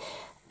the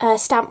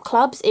stamp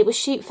clubs, it was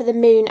Shoot for the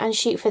Moon and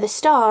Shoot for the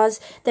Stars,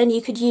 then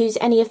you could use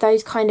any of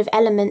those kind of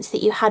elements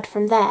that you had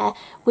from there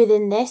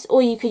within this,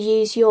 or you could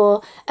use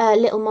your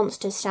Little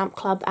Monsters stamp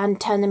club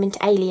and turn them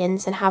into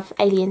aliens and have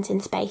aliens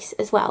in space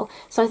as well.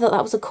 So I thought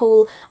that was a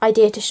cool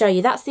idea to show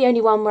you. That's the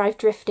only one where I've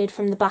drifted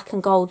from the black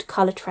and gold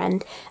colour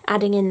trend,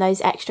 adding in those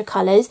extra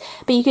colours,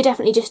 but you could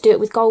definitely just do it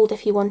with gold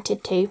if you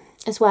wanted to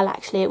as well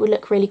actually. It would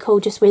look really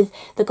cool just with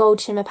the gold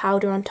shimmer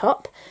powder on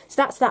top.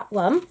 So that's that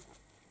one.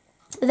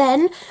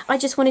 Then I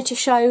just wanted to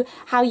show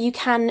how you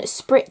can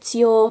spritz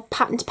your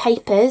patterned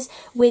papers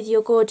with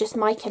your gorgeous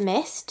mica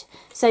mist.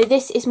 So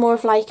this is more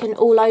of like an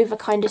all over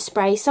kind of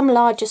spray, some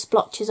larger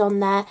splotches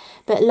on there,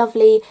 but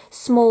lovely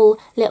small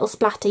little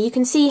splatter. You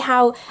can see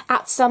how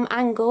at some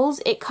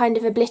angles it kind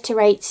of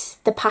obliterates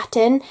the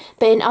pattern,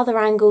 but in other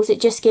angles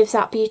it just gives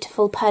that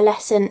beautiful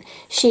pearlescent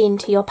sheen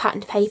to your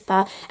patterned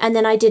paper. And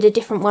then I did a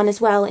different one as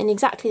well in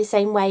exactly the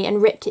same way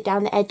and ripped it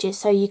down the edges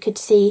so you could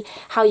see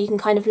how you can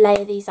kind of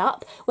layer these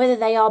up, whether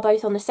they are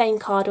both on the same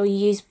card or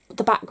you use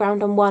the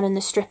background on one and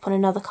the strip on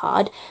another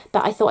card.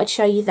 But I thought I'd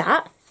show you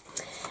that.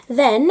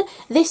 Then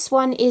this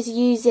one is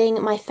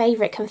using my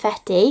favourite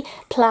confetti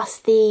plus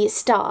the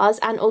stars,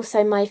 and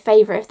also my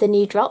favourite of the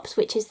new drops,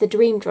 which is the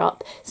Dream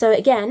Drop. So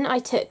again, I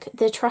took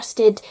the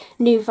trusted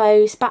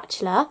Nuvo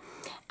spatula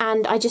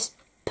and I just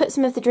put put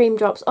some of the Dream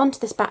Drops onto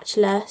the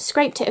spatula,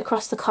 scraped it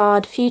across the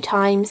card a few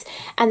times,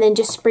 and then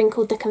just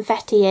sprinkled the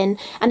confetti in,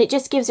 and it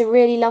just gives a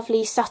really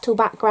lovely subtle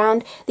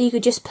background that you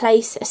could just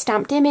place a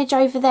stamped image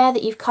over there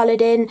that you've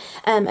coloured in,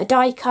 a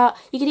die cut.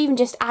 You could even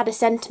just add a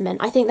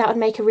sentiment. I think that would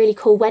make a really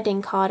cool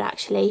wedding card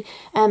actually,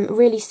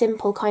 really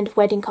simple kind of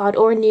wedding card,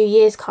 or a New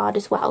Year's card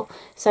as well.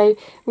 So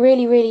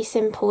really, really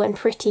simple and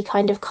pretty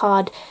kind of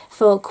card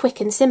for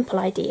quick and simple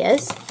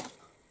ideas.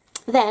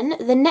 Then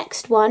the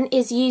next one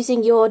is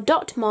using your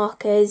dot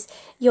markers,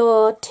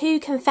 your 2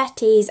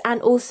 confettis,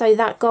 and also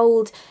that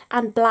gold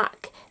and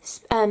black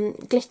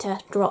glitter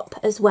drop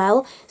as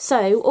well.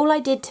 So all I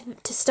did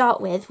to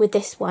start with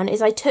this one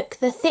is I took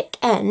the thick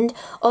end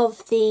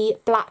of the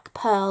black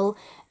pearl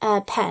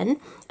pen,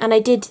 and I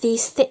did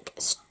these thick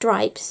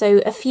stripes,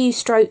 so a few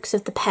strokes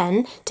of the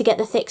pen to get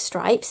the thick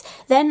stripes.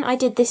 Then I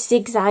did this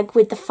zigzag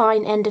with the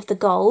fine end of the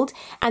gold,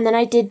 and then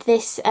I did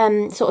this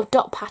sort of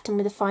dot pattern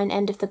with the fine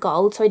end of the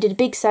gold. So I did a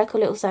big circle,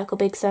 little circle,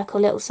 big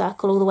circle, little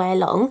circle all the way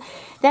along.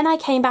 Then I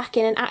came back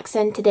in and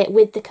accented it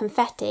with the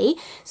confetti.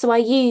 So I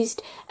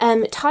used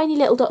tiny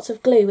little dots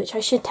of glue, which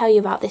I should tell you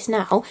about this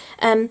now.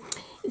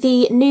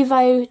 The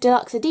Nuvo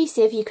Deluxe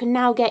Adhesive, you can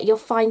now get your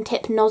fine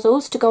tip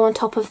nozzles to go on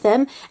top of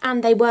them,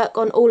 and they work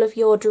on all of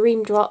your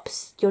Dream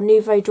Drops, your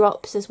Nuvo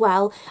drops as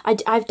well.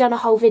 I've done a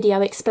whole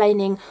video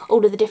explaining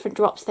all of the different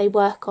drops they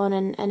work on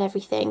and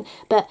everything,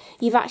 but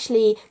you've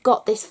actually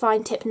got this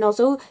fine tip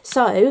nozzle,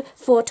 so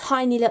for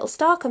tiny little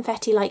star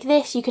confetti like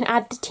this, you can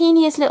add the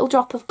teeniest little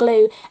drop of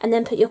glue and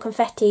then put your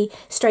confetti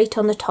straight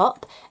on the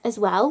top as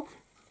well.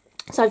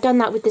 So I've done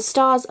that with the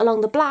stars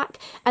along the black,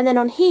 and then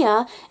on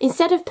here,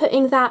 instead of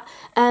putting that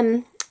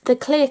the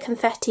clear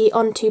confetti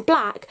onto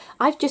black,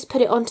 I've just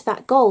put it onto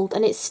that gold,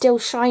 and it's still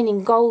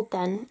shining gold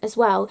then as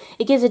well.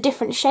 It gives a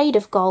different shade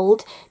of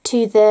gold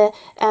to the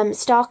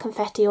star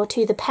confetti or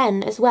to the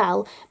pen as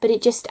well, but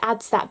it just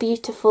adds that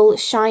beautiful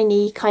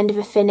shiny kind of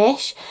a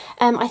finish.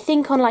 I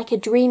think on like a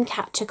dream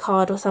catcher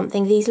card or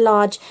something, these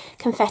large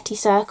confetti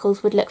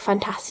circles would look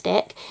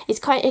fantastic.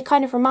 It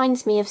kind of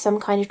reminds me of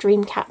some kind of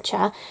dream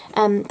catcher,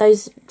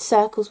 those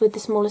circles with the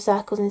smaller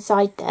circles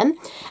inside them.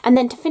 And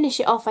then to finish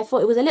it off, I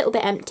thought it was a little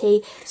bit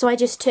empty, so I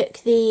just took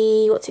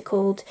the, what's it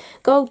called,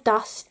 Gold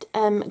Dust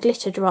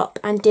glitter drop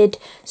and did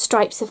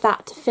stripes of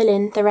that to fill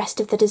in the rest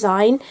of the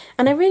design.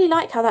 And I really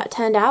like how that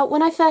turned out.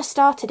 When I first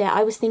started it,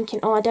 I was thinking,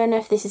 oh, I don't know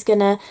if this is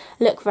gonna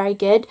look very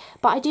good,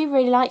 but I do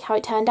really like how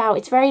it turned out.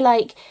 It's very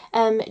like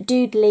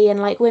doodly and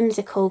like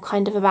whimsical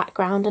kind of a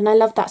background, and I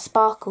love that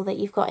sparkle that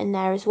you've got in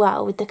there as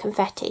well with the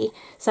confetti.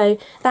 So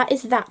that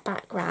is that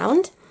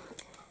background.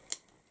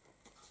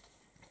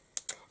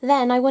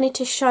 Then I wanted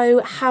to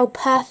show how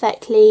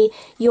perfectly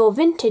your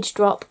vintage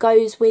drop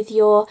goes with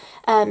your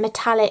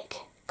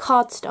metallic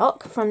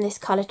cardstock from this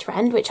colour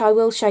trend, which I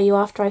will show you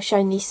after I've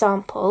shown these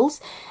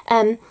samples.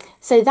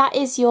 So that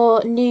is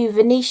your new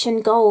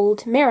Venetian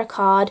gold mirror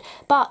card,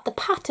 but the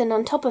pattern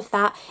on top of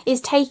that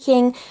is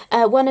taking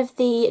one of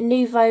the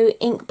Nuvo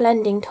ink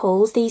blending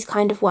tools, these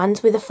kind of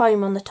ones with a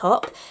foam on the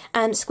top,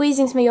 and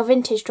squeezing some of your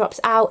vintage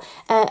drops out,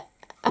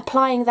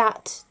 applying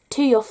that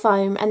to your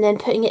foam and then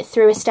putting it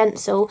through a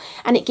stencil,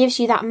 and it gives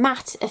you that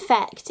matte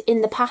effect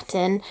in the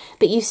pattern,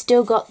 but you've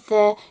still got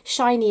the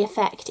shiny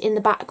effect in the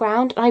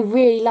background. And I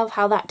really love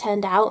how that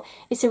turned out.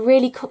 It's a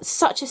really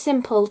such a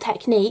simple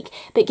technique,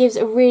 but gives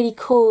a really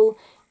cool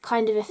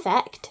kind of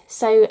effect.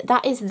 So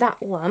that is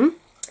that one.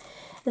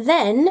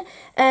 Then,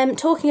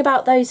 talking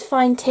about those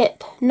fine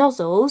tip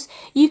nozzles,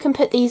 you can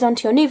put these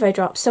onto your Nuvo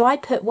drops. So I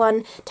put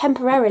one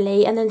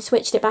temporarily and then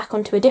switched it back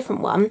onto a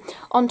different one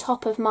on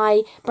top of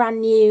my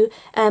brand new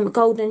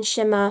Golden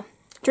Shimmer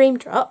Dream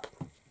Drop.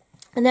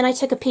 And then I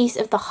took a piece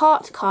of the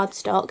heart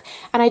cardstock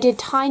and I did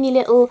tiny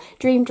little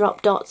Dream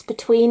Drop dots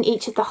between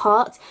each of the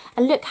hearts.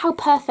 And look how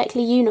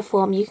perfectly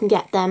uniform you can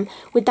get them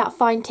with that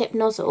fine tip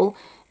nozzle.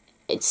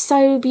 It's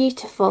so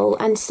beautiful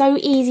and so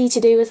easy to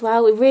do as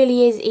well. It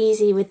really is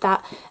easy with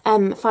that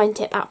fine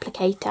tip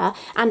applicator.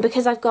 And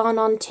because I've gone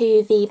on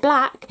to the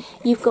black,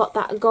 you've got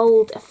that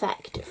gold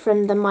effect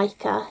from the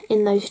mica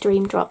in those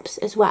Dream Drops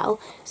as well.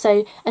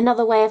 So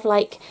another way of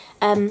like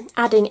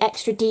adding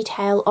extra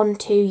detail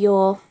onto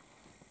your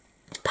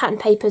pattern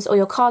papers or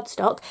your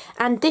cardstock.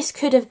 And this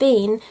could have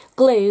been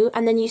glue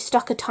and then you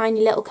stuck a tiny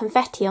little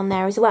confetti on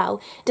there as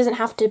well. It doesn't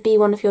have to be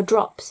one of your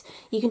drops.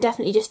 You can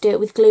definitely just do it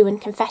with glue and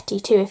confetti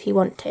too if you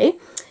want to.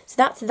 So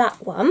that's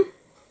that one.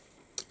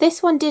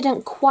 This one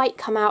didn't quite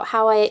come out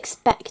how I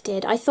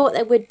expected. I thought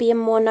there would be a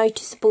more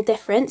noticeable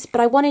difference,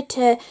 but I wanted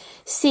to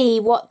see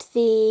what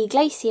the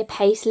glacier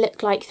paste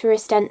looked like through a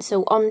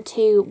stencil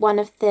onto one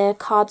of the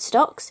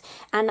cardstocks.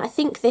 And I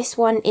think this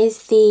one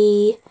is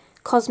the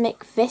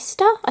Cosmic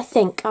Vista, I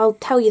think. I'll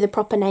tell you the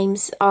proper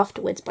names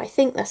afterwards, but I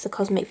think that's the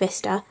Cosmic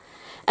Vista.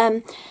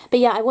 But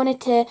yeah, I wanted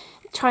to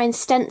try and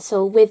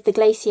stencil with the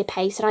glacier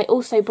paste, and I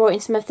also brought in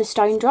some of the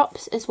stone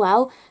drops as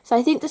well. So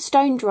I think the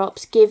stone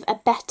drops give a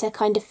better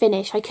kind of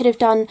finish. I could have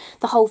done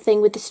the whole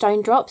thing with the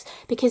stone drops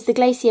because the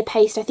glacier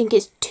paste, I think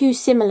it's too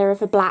similar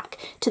of a black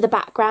to the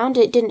background.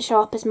 It didn't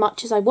show up as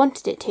much as I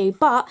wanted it to,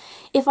 but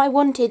if I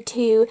wanted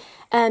to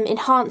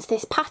enhance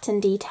this pattern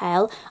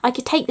detail, I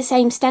could take the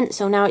same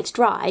stencil, now it's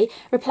dry,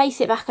 replace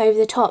it back over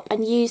the top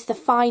and use the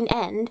fine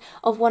end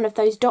of one of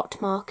those dot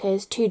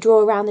markers to draw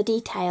around the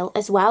detail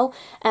as well,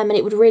 and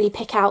it would really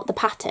pick out the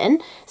pattern.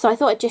 So I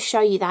thought I'd just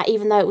show you that,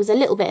 even though it was a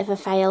little bit of a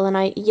fail and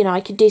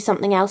I could do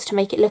something else to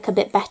make it look a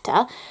bit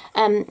better,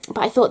 but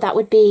I thought that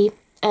would be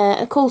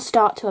a cool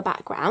start to a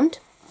background.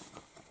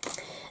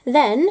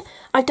 Then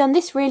I've done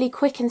this really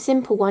quick and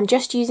simple one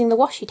just using the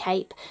washi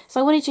tape. So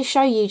I wanted to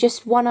show you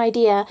just one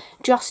idea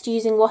just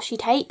using washi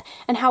tape,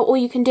 and how all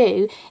you can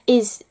do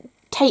is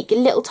take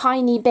little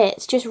tiny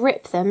bits, just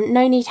rip them,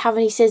 no need to have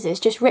any scissors,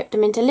 just rip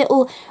them into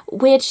little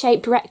weird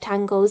shaped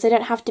rectangles. They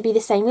don't have to be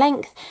the same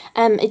length,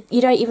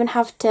 you don't even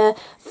have to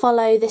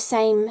follow the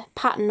same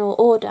pattern or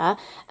order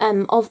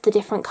of the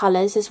different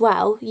colours as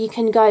well. You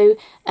can go,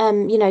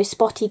 you know,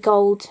 spotty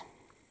gold,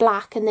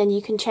 black, and then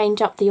you can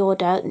change up the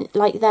order,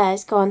 like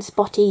theirs, go on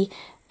spotty,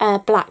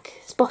 black,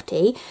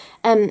 spotty.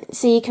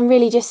 So you can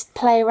really just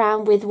play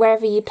around with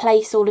wherever you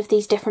place all of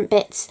these different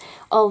bits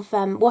of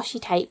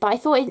washi tape. But I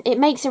thought it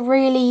makes a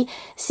really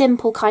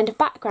simple kind of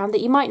background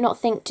that you might not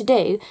think to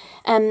do.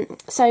 And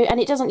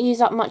it doesn't use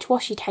up much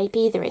washi tape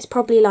either. It's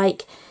probably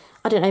like,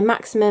 I don't know,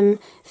 maximum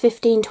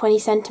 15-20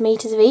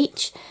 centimetres of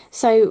each,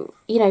 so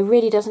you know,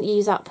 really doesn't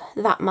use up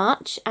that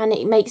much, and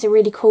it makes a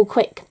really cool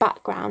quick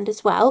background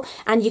as well.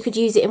 And you could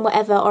use it in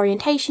whatever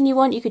orientation you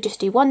want. You could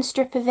just do one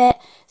strip of it,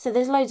 so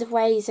there's loads of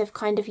ways of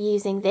kind of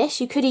using this.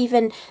 You could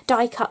even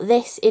die cut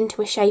this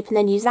into a shape and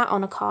then use that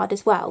on a card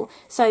as well.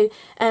 So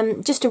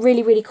just a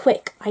really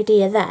quick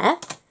idea there.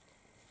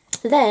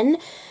 Then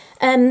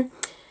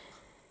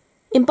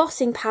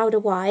embossing powder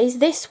wise,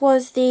 this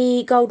was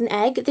the golden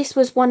egg. This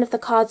was one of the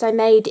cards I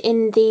made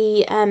in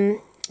the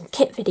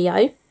kit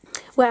video,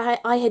 where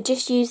I had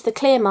just used the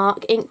clear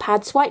mark ink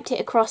pad, swiped it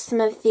across some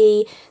of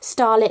the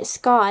Starlit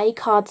Sky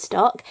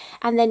cardstock,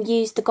 and then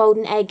used the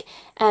golden egg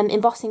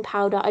embossing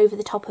powder over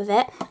the top of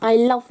it. I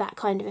love that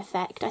kind of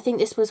effect. I think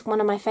this was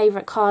one of my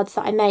favourite cards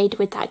that I made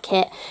with that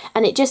kit,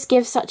 and it just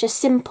gives such a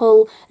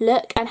simple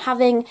look. And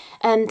having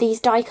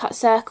these die cut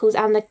circles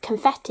and the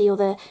confetti, or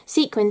the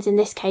sequins in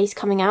this case,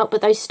 coming out,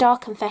 but those star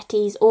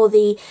confettis or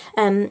the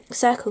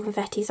circle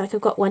confettis, like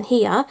I've got one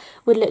here,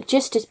 would look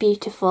just as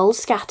beautiful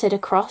scattered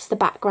across the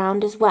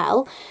background as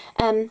well.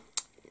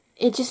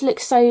 It just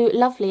looks so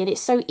lovely, and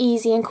it's so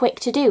easy and quick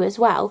to do as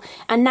well.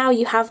 And now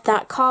you have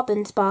that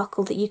carbon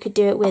sparkle that you could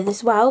do it with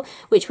as well,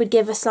 which would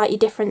give a slightly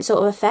different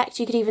sort of effect.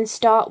 You could even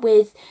start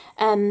with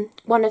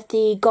one of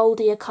the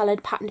goldier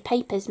coloured patterned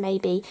papers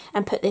maybe,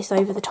 and put this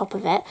over the top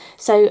of it.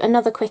 So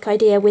another quick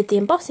idea with the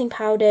embossing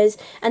powders.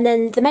 And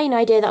then the main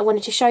idea that I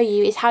wanted to show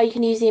you is how you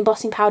can use the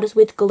embossing powders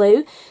with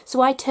glue. So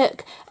I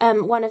took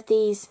one of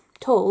these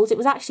tools. It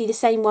was actually the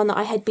same one that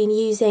I had been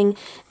using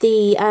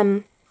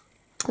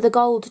the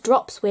gold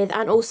drops with,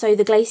 and also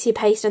the glacier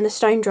paste and the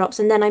stone drops,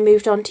 and then I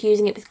moved on to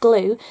using it with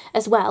glue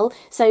as well.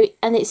 So,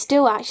 and it's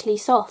still actually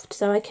soft,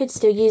 so I could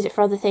still use it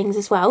for other things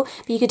as well,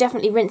 but you could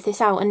definitely rinse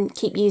this out and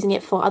keep using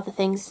it for other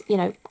things, you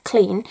know,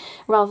 clean,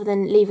 rather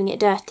than leaving it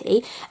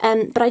dirty.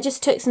 But I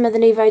just took some of the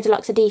Nuvo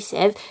Deluxe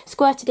adhesive,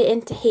 squirted it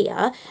into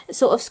here,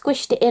 sort of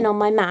squished it in on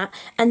my mat,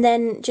 and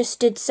then just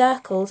did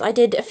circles. I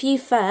did a few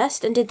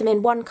first and did them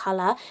in one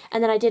colour,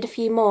 and then I did a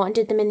few more and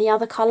did them in the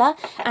other colour.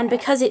 And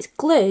because it's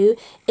glue,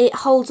 it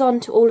holds on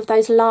to all of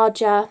those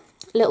larger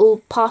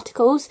little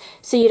particles,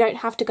 so you don't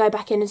have to go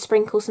back in and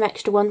sprinkle some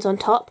extra ones on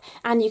top,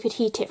 and you could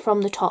heat it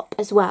from the top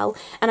as well.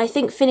 And I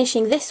think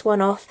finishing this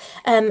one off,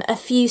 a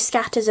few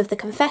scatters of the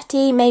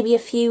confetti, maybe a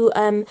few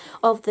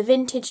of the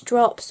vintage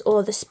drops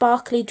or the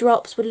sparkly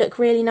drops would look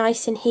really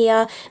nice in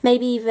here,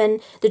 maybe even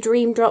the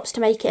dream drops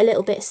to make it a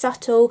little bit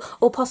subtle,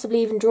 or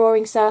possibly even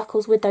drawing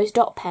circles with those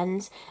dot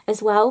pens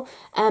as well,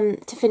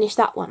 to finish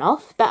that one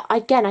off. But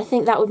again, I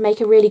think that would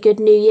make a really good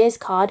New Year's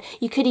card.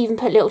 You could even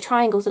put little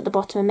triangles at the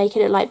bottom and make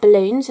it look like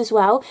balloons as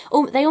well.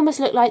 They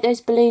almost look like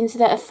those balloons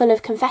that are full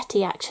of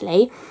confetti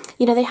actually.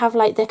 You know, they have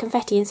like the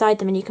confetti inside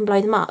them and you can blow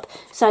them up.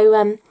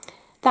 So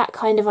that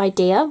kind of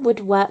idea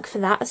would work for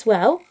that as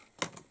well.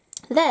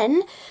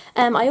 Then,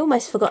 I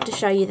almost forgot to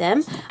show you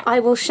them. I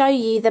will show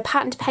you the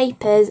patterned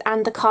papers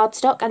and the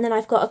cardstock, and then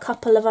I've got a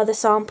couple of other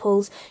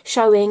samples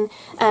showing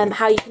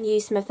how you can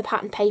use some of the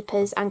patterned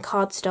papers and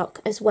cardstock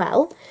as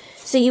well.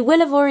 So you will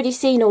have already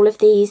seen all of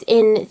these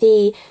in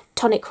the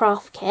Tonic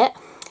craft kit.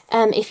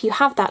 If you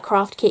have that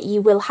craft kit,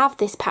 you will have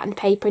this patterned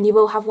paper and you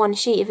will have one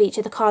sheet of each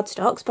of the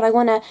cardstocks, but I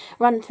want to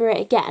run through it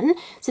again.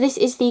 So this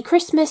is the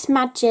Christmas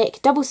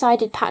Magic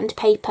double-sided patterned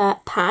paper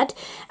pad,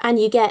 and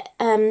you get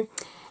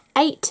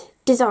 8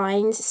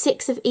 designs,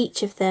 6 of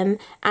each of them,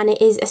 and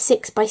it is a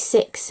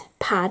 6x6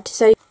 pad.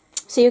 So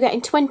you're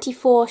getting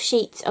 24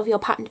 sheets of your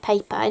patterned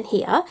paper in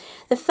here.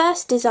 The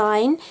first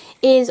design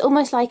is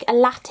almost like a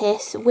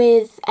lattice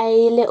with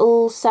a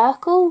little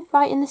circle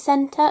right in the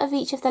centre of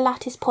each of the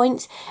lattice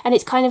points, and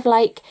it's kind of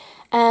like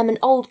an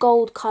old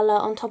gold colour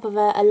on top of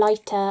a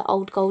lighter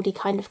old goldy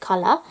kind of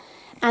colour.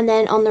 And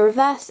then on the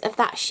reverse of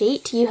that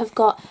sheet you have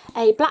got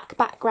a black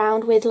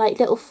background with like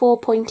little 4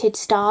 pointed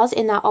stars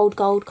in that old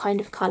gold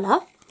kind of colour.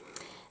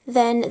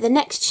 Then the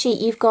next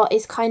sheet you've got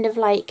is kind of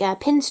like a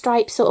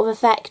pinstripe sort of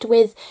effect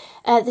with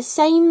the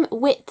same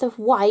width of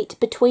white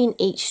between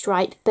each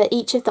stripe, but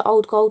each of the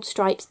old gold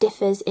stripes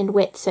differs in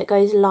width, so it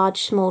goes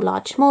large, small,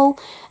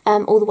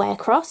 all the way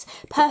across.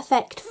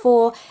 Perfect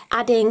for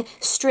adding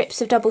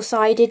strips of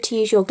double-sided to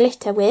use your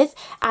glitter with,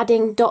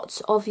 adding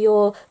dots of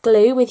your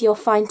glue with your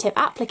fine tip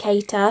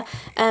applicator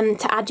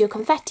to add your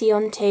confetti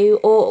onto,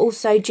 or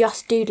also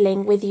just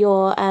doodling with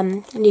your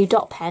new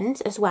dot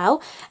pens as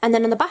well. And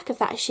then on the back of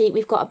that sheet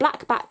we've got a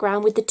black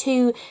background with the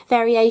two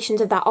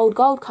variations of that old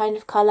gold kind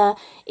of colour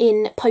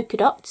in polka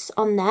dots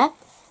on there.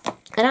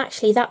 And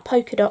actually that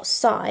polka dot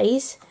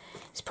size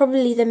is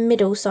probably the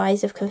middle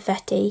size of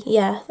confetti.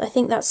 Yeah, I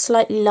think that's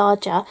slightly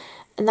larger,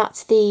 and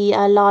that's the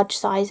large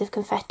size of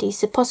confetti,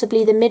 so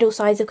possibly the middle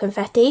size of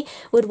confetti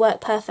would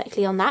work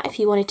perfectly on that if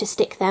you wanted to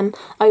stick them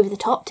over the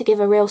top to give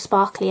a real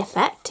sparkly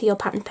effect to your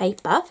pattern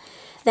paper.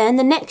 Then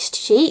the next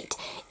sheet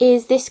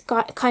is this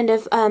kind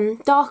of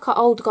darker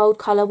old gold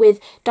colour with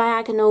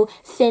diagonal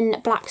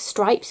thin black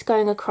stripes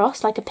going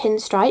across like a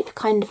pinstripe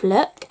kind of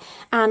look.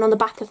 And on the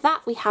back of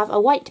that we have a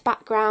white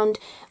background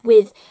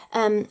with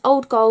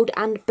old gold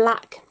and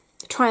black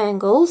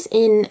triangles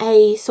in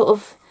a sort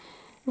of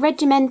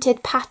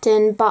regimented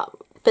pattern, but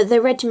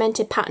the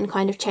regimented pattern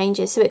kind of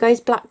changes, so it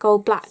goes black,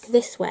 gold, black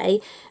this way,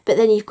 but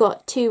then you've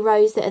got two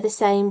rows that are the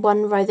same,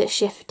 one row that's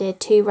shifted,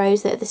 two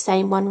rows that are the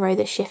same, one row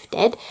that's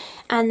shifted.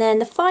 And then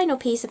the final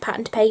piece of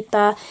patterned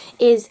paper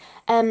is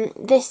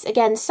this,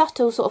 again,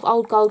 subtle sort of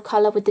old gold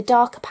colour with the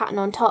darker pattern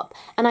on top,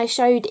 and I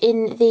showed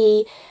in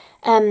the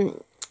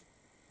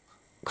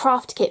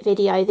craft kit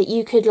video that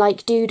you could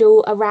like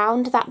doodle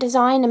around that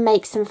design and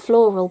make some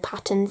floral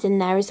patterns in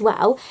there as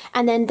well.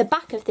 And then the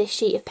back of this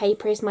sheet of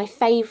paper is my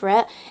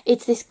favourite.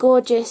 It's this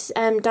gorgeous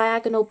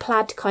diagonal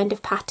plaid kind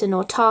of pattern,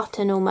 or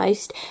tartan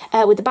almost,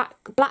 with the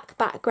black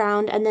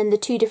background and then the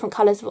two different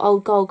colours of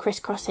old gold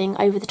crisscrossing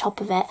over the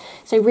top of it.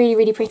 So really,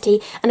 really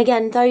pretty. And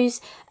again,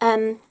 those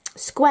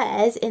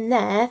squares in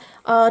there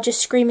are just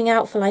screaming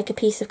out for like a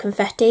piece of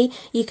confetti.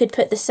 You could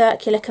put the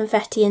circular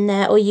confetti in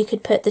there, or you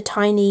could put the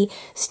tiny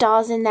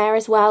stars in there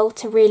as well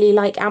to really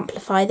like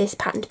amplify this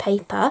patterned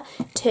paper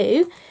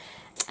too.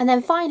 And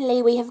then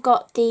finally we have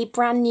got the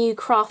brand new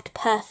Craft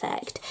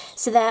Perfect.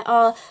 So there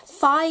are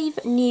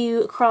 5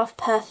 new Craft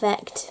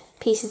Perfect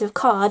pieces of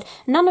card.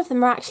 None of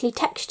them are actually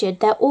textured,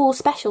 they're all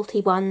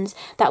specialty ones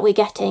that we're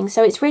getting,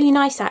 so it's really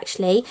nice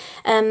actually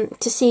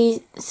to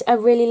see a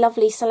really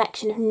lovely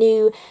selection of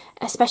new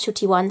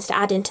specialty ones to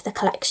add into the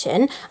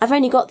collection. I've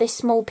only got this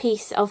small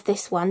piece of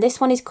this one. This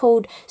one is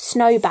called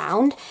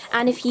Snowbound,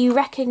 and if you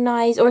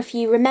recognise, or if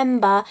you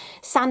remember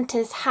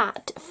Santa's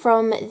hat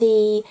from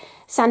the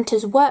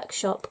Santa's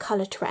Workshop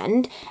colour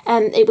trend,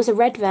 it was a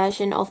red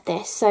version of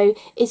this, so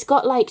it's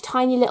got like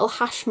tiny little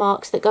hash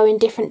marks that go in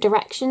different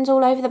directions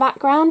all over the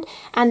background,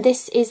 and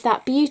this is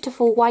that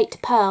beautiful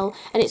white pearl,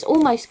 and it's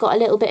almost got a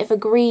little bit of a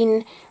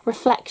green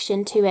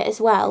reflection to it as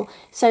well,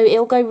 so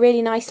it'll go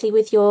really nicely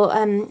with your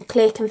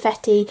clear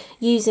confetti,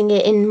 using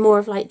it in more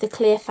of like the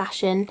clear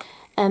fashion.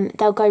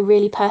 They'll go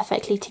really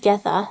perfectly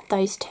together,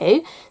 those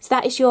two. So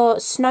that is your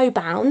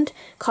Snowbound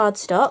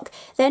cardstock.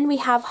 Then we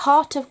have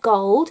Heart of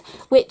Gold,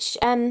 which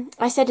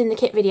I said in the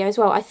kit video as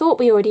well, I thought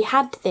we already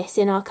had this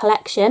in our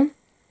collection,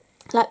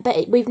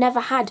 but we've never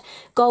had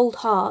gold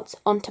hearts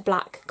onto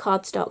black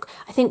cardstock.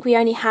 I think we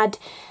only had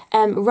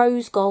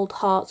rose gold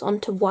hearts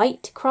onto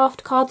white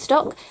craft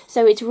cardstock,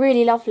 so it's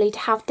really lovely to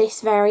have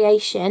this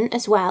variation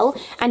as well.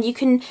 And you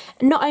can,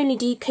 not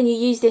only can you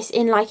use this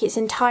in like its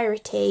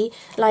entirety,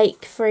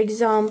 like for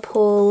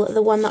example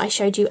the one that I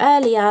showed you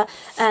earlier,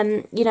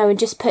 you know, and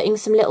just putting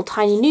some little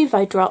tiny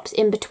Nuvo drops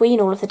in between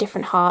all of the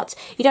different hearts.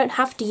 You don't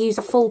have to use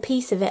a full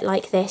piece of it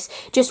like this,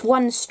 just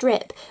one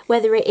strip,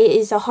 whether it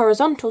is a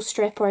horizontal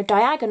strip or a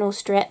diagonal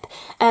strip,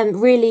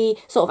 really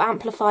sort of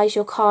amplifies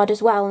your card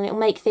as well, and it'll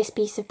make this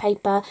piece of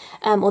paper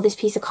or this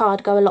piece of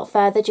card go a lot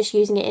further, just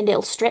using it in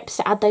little strips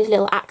to add those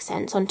little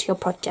accents onto your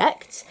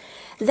projects.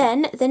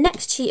 Then the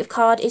next sheet of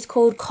card is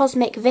called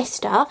Cosmic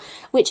Vista,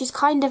 which is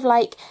kind of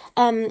like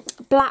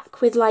black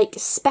with like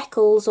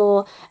speckles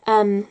or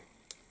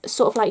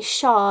sort of like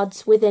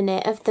shards within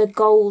it of the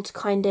gold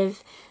kind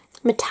of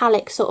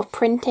metallic sort of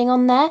printing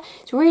on there.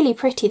 It's really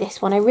pretty,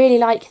 this one. I really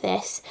like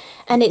this,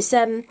 and it's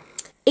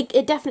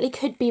it definitely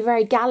could be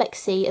very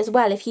galaxy as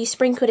well. If you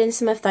sprinkled in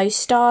some of those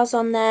stars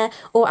on there,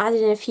 or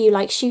added in a few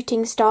like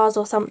shooting stars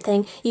or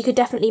something, you could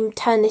definitely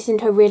turn this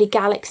into a really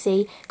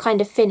galaxy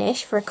kind of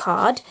finish for a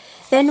card.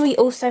 Then we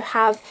also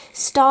have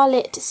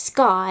Starlit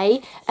Sky,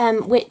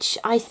 which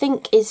I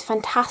think is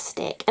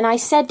fantastic. And I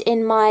said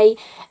in my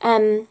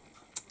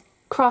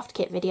craft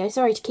kit video,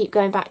 sorry to keep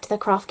going back to the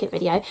craft kit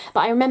video, but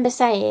I remember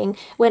saying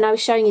when I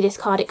was showing you this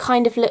card, it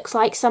kind of looks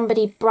like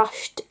somebody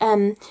brushed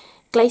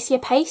glacier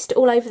paste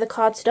all over the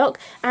cardstock,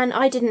 and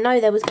I didn't know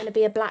there was going to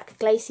be a black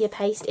glacier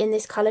paste in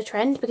this colour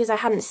trend because I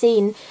hadn't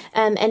seen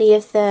any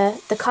of the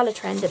colour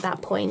trend at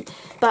that point,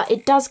 but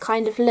it does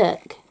kind of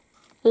look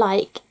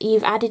like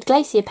you've added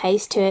glacier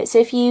paste to it. So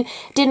if you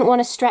didn't want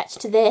to stretch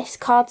to this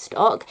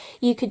cardstock,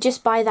 you could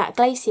just buy that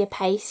glacier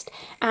paste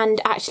and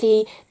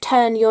actually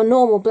turn your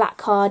normal black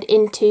card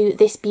into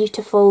this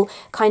beautiful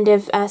kind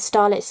of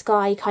starlit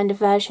sky kind of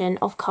version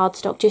of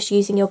cardstock, just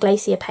using your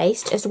glacier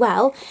paste as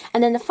well.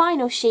 And then the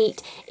final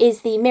sheet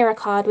is the mirror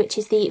card, which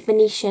is the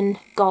Venetian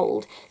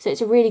gold. So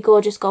it's a really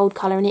gorgeous gold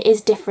colour, and it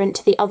is different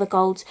to the other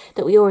golds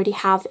that we already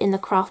have in the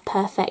Craft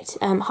Perfect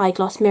high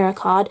gloss mirror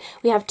card.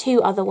 We have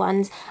two other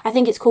ones. I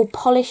think it's called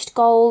Polished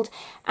Gold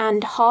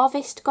and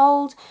Harvest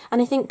Gold,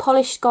 and I think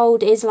Polished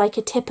Gold is like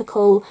a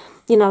typical,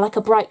 you know, like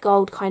a bright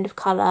gold kind of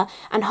colour,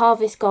 and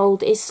Harvest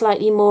Gold is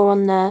slightly more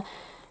on the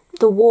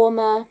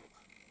warmer,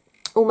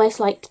 almost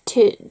like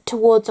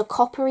towards a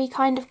coppery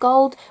kind of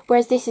gold,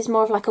 whereas this is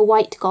more of like a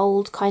white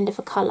gold kind of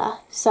a colour.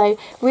 So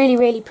really,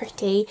 really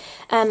pretty.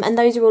 And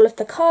those are all of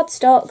the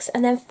cardstocks.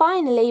 And then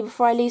finally,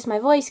 before I lose my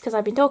voice because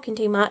I've been talking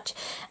too much,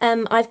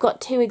 I've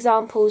got two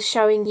examples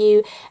showing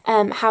you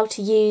how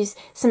to use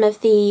some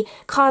of the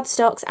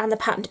cardstocks and the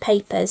patterned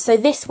papers. So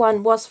this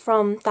one was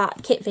from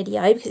that kit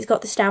video because it's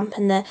got the stamp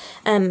and the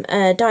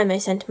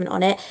Dymo sentiment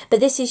on it, but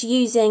this is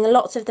using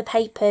lots of the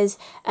papers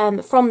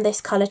from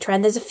this colour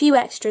trend. There's a few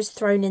extras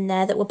thrown in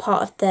there that were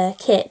part of the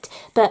kit,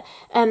 but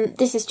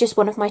this is just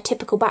one of my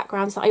typical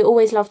backgrounds that I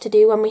always love to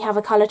do when we have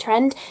a colour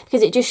trend,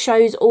 because it just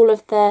shows all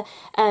of the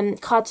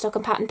cardstock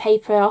and pattern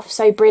paper off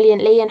so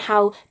brilliantly and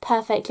how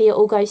perfectly it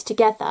all goes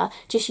together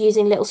just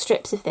using little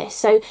strips of this.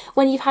 So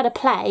when you've had a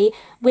play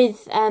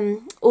with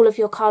all of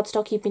your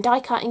cardstock, you've been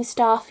die cutting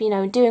stuff, you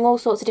know, and doing all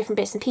sorts of different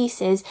bits and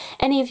pieces,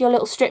 any of your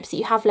little strips that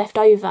you have left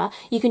over,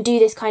 you can do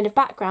this kind of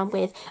background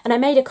with. And I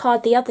made a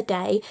card the other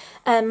day,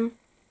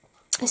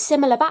 a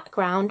similar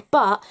background,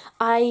 but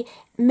I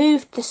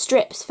moved the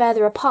strips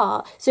further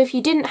apart. So if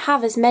you didn't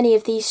have as many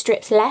of these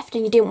strips left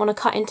and you didn't want to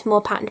cut into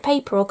more patterned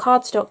paper or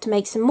cardstock to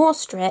make some more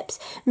strips,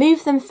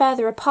 move them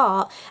further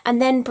apart and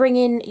then bring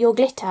in your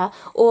glitter,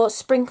 or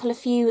sprinkle a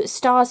few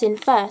stars in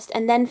first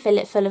and then fill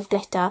it full of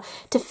glitter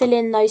to fill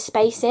in those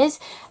spaces,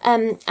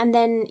 and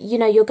then, you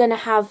know, you're going to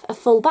have a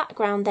full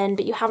background then,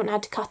 but you haven't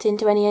had to cut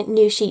into any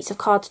new sheets of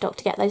cardstock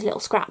to get those little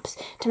scraps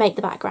to make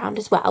the background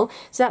as well.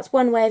 So that's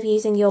one way of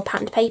using your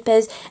patterned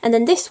papers. And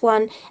then this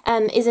one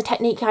is a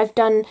technique I've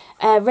done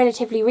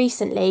relatively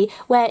recently,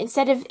 where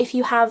instead of, if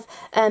you have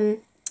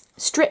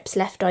strips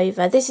left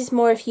over, this is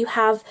more if you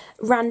have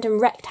random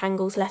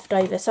rectangles left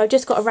over. So I've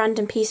just got a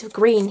random piece of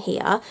green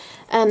here.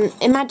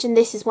 Imagine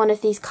this is one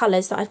of these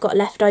colours that I've got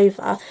left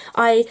over.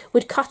 I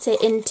would cut it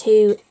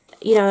into,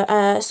 you know,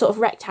 a sort of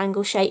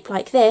rectangle shape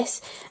like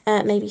this,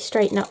 maybe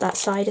straighten up that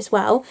side as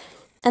well.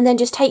 And then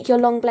just take your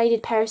long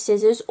bladed pair of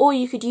scissors, or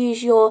you could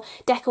use your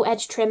decal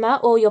edge trimmer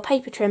or your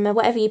paper trimmer,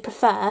 whatever you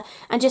prefer,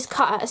 and just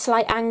cut at a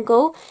slight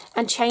angle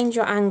and change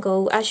your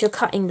angle as you're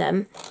cutting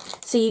them,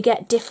 so you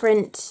get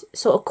different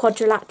sort of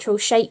quadrilateral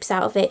shapes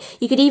out of it.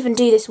 You could even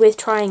do this with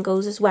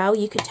triangles as well.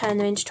 You could turn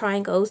them into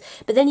triangles,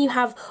 but then you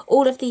have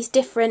all of these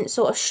different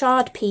sort of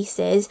shard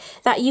pieces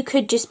that you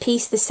could just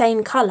piece the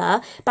same colour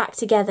back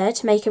together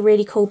to make a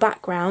really cool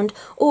background,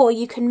 or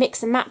you can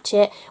mix and match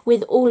it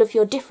with all of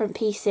your different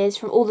pieces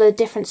from all the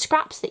different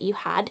scraps that you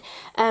had,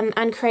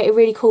 and create a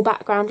really cool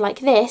background like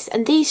this.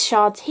 And these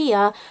shards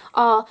here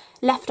are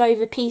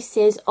leftover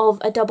pieces of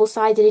a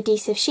double-sided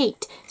adhesive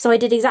sheet. So I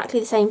did exactly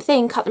the same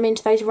thing, cut them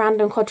into those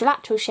random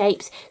quadrilateral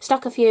shapes,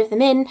 stuck a few of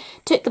them in,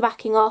 took the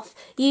backing off,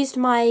 used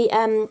my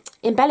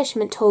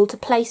embellishment tool to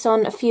place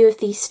on a few of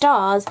these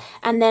stars,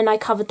 and then I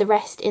covered the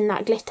rest in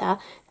that glitter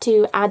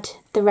to add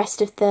the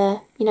rest of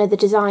the, you know, the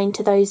design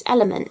to those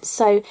elements.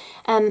 So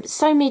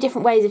so many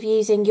different ways of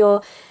using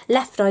your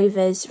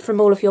leftovers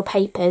from all of your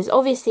papers.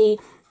 Obviously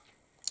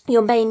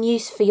your main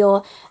use for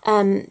your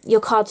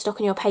cardstock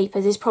and your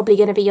papers is probably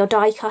going to be your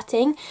die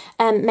cutting.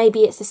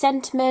 Maybe it's a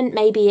sentiment,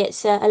 maybe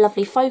it's a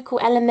lovely focal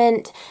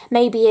element,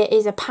 maybe it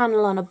is a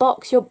panel on a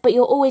box, but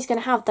you're always going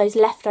to have those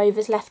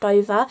leftovers left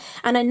over.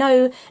 And I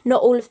know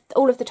not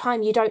all of the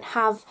time you don't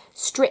have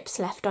strips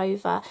left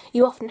over.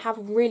 You often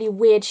have really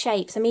weird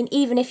shapes. I mean,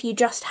 even if you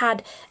just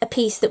had a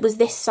piece that was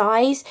this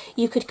size,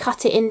 you could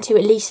cut it into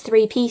at least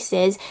 3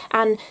 pieces,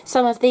 and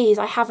some of these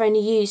I have only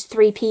used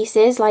 3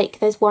 pieces, like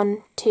there's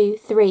 1, 2,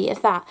 3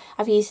 of that.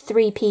 I've used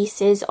 3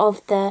 pieces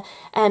of the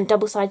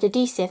double-sided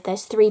adhesive.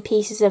 There's 3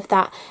 pieces of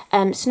that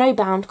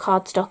snowbound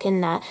cardstock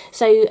in there.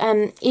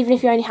 So even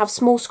if you only have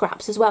small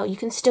scraps as well, you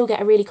can still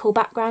get a really cool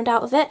background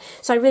out of it.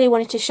 So I really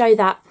wanted to show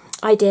that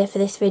idea for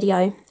this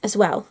video as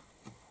well.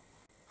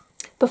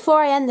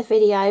 Before I end the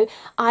video,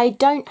 I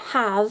don't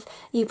have,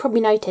 you probably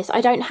noticed,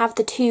 I don't have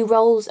the 2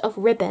 rolls of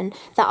ribbon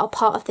that are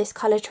part of this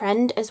colour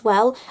trend as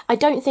well. I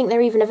don't think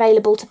they're even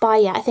available to buy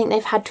yet. I think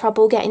they've had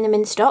trouble getting them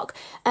in stock.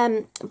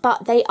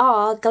 But they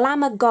are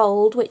Glamour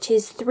Gold, which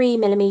is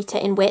 3mm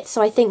in width,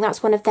 so I think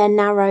that's one of their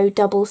narrow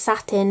double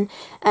satin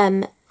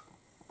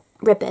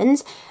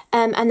ribbons.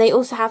 And they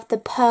also have the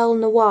Pearl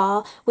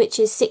Noir, which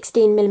is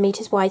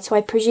 16mm wide, so I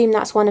presume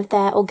that's one of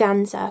their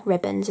organza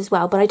ribbons as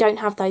well, but I don't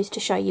have those to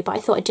show you, but I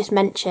thought I'd just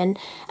mention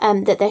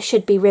that there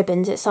should be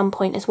ribbons at some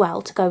point as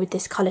well to go with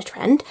this colour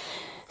trend.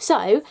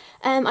 So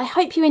I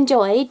hope you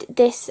enjoyed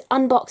this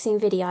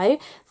unboxing video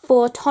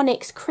for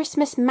Tonic's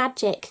Christmas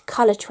Magic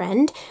colour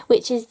trend,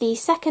 which is the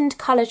second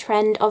colour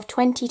trend of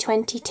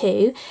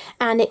 2022,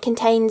 and it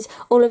contains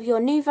all of your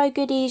Nuvo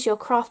goodies, your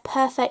Craft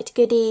Perfect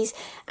goodies,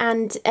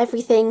 and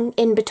everything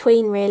in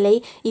between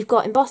really. You've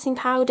got embossing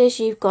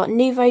powders, you've got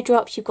Nuvo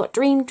drops, you've got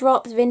Dream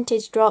drops,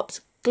 Vintage drops,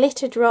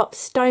 glitter drops,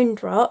 stone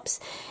drops,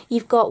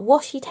 you've got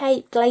washi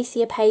tape,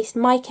 glacier paste,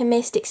 mica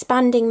mist,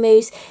 expanding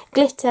mousse,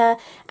 glitter,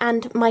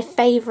 and my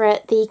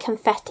favourite, the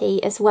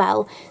confetti as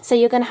well. So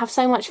you're going to have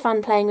so much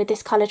fun playing with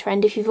this colour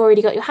trend if you've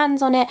already got your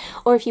hands on it,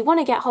 or if you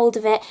want to get hold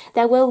of it,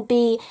 there will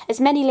be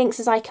as many links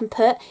as I can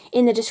put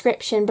in the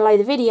description below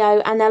the video,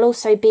 and there'll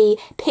also be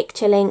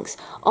picture links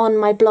on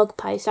my blog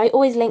post. I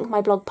always link my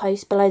blog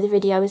post below the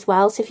video as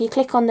well, so if you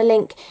click on the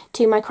link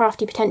to my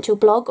Crafty Potential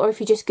blog, or if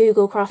you just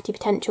Google Crafty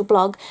Potential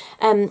blog,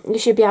 you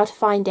should be able to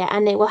find it,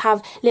 and it will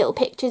have little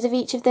pictures of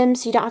each of them,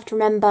 so you don't have to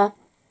remember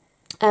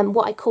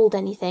what I called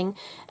anything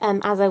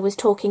as I was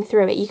talking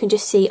through it. You can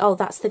just see, oh,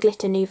 that's the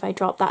glitter Nuvo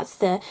drop, that's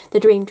the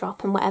Dream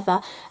drop, and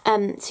whatever.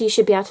 So you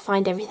should be able to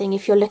find everything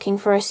if you're looking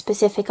for a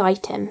specific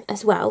item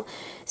as well.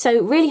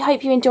 So really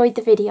hope you enjoyed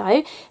the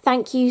video.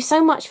 Thank you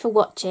so much for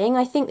watching.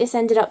 I think this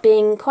ended up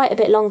being quite a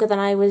bit longer than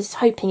I was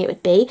hoping it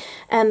would be,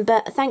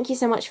 but thank you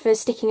so much for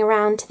sticking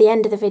around to the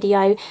end of the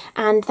video,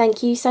 and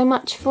thank you so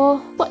much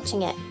for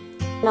watching it.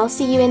 And I'll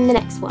see you in the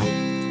next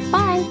one.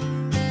 Bye!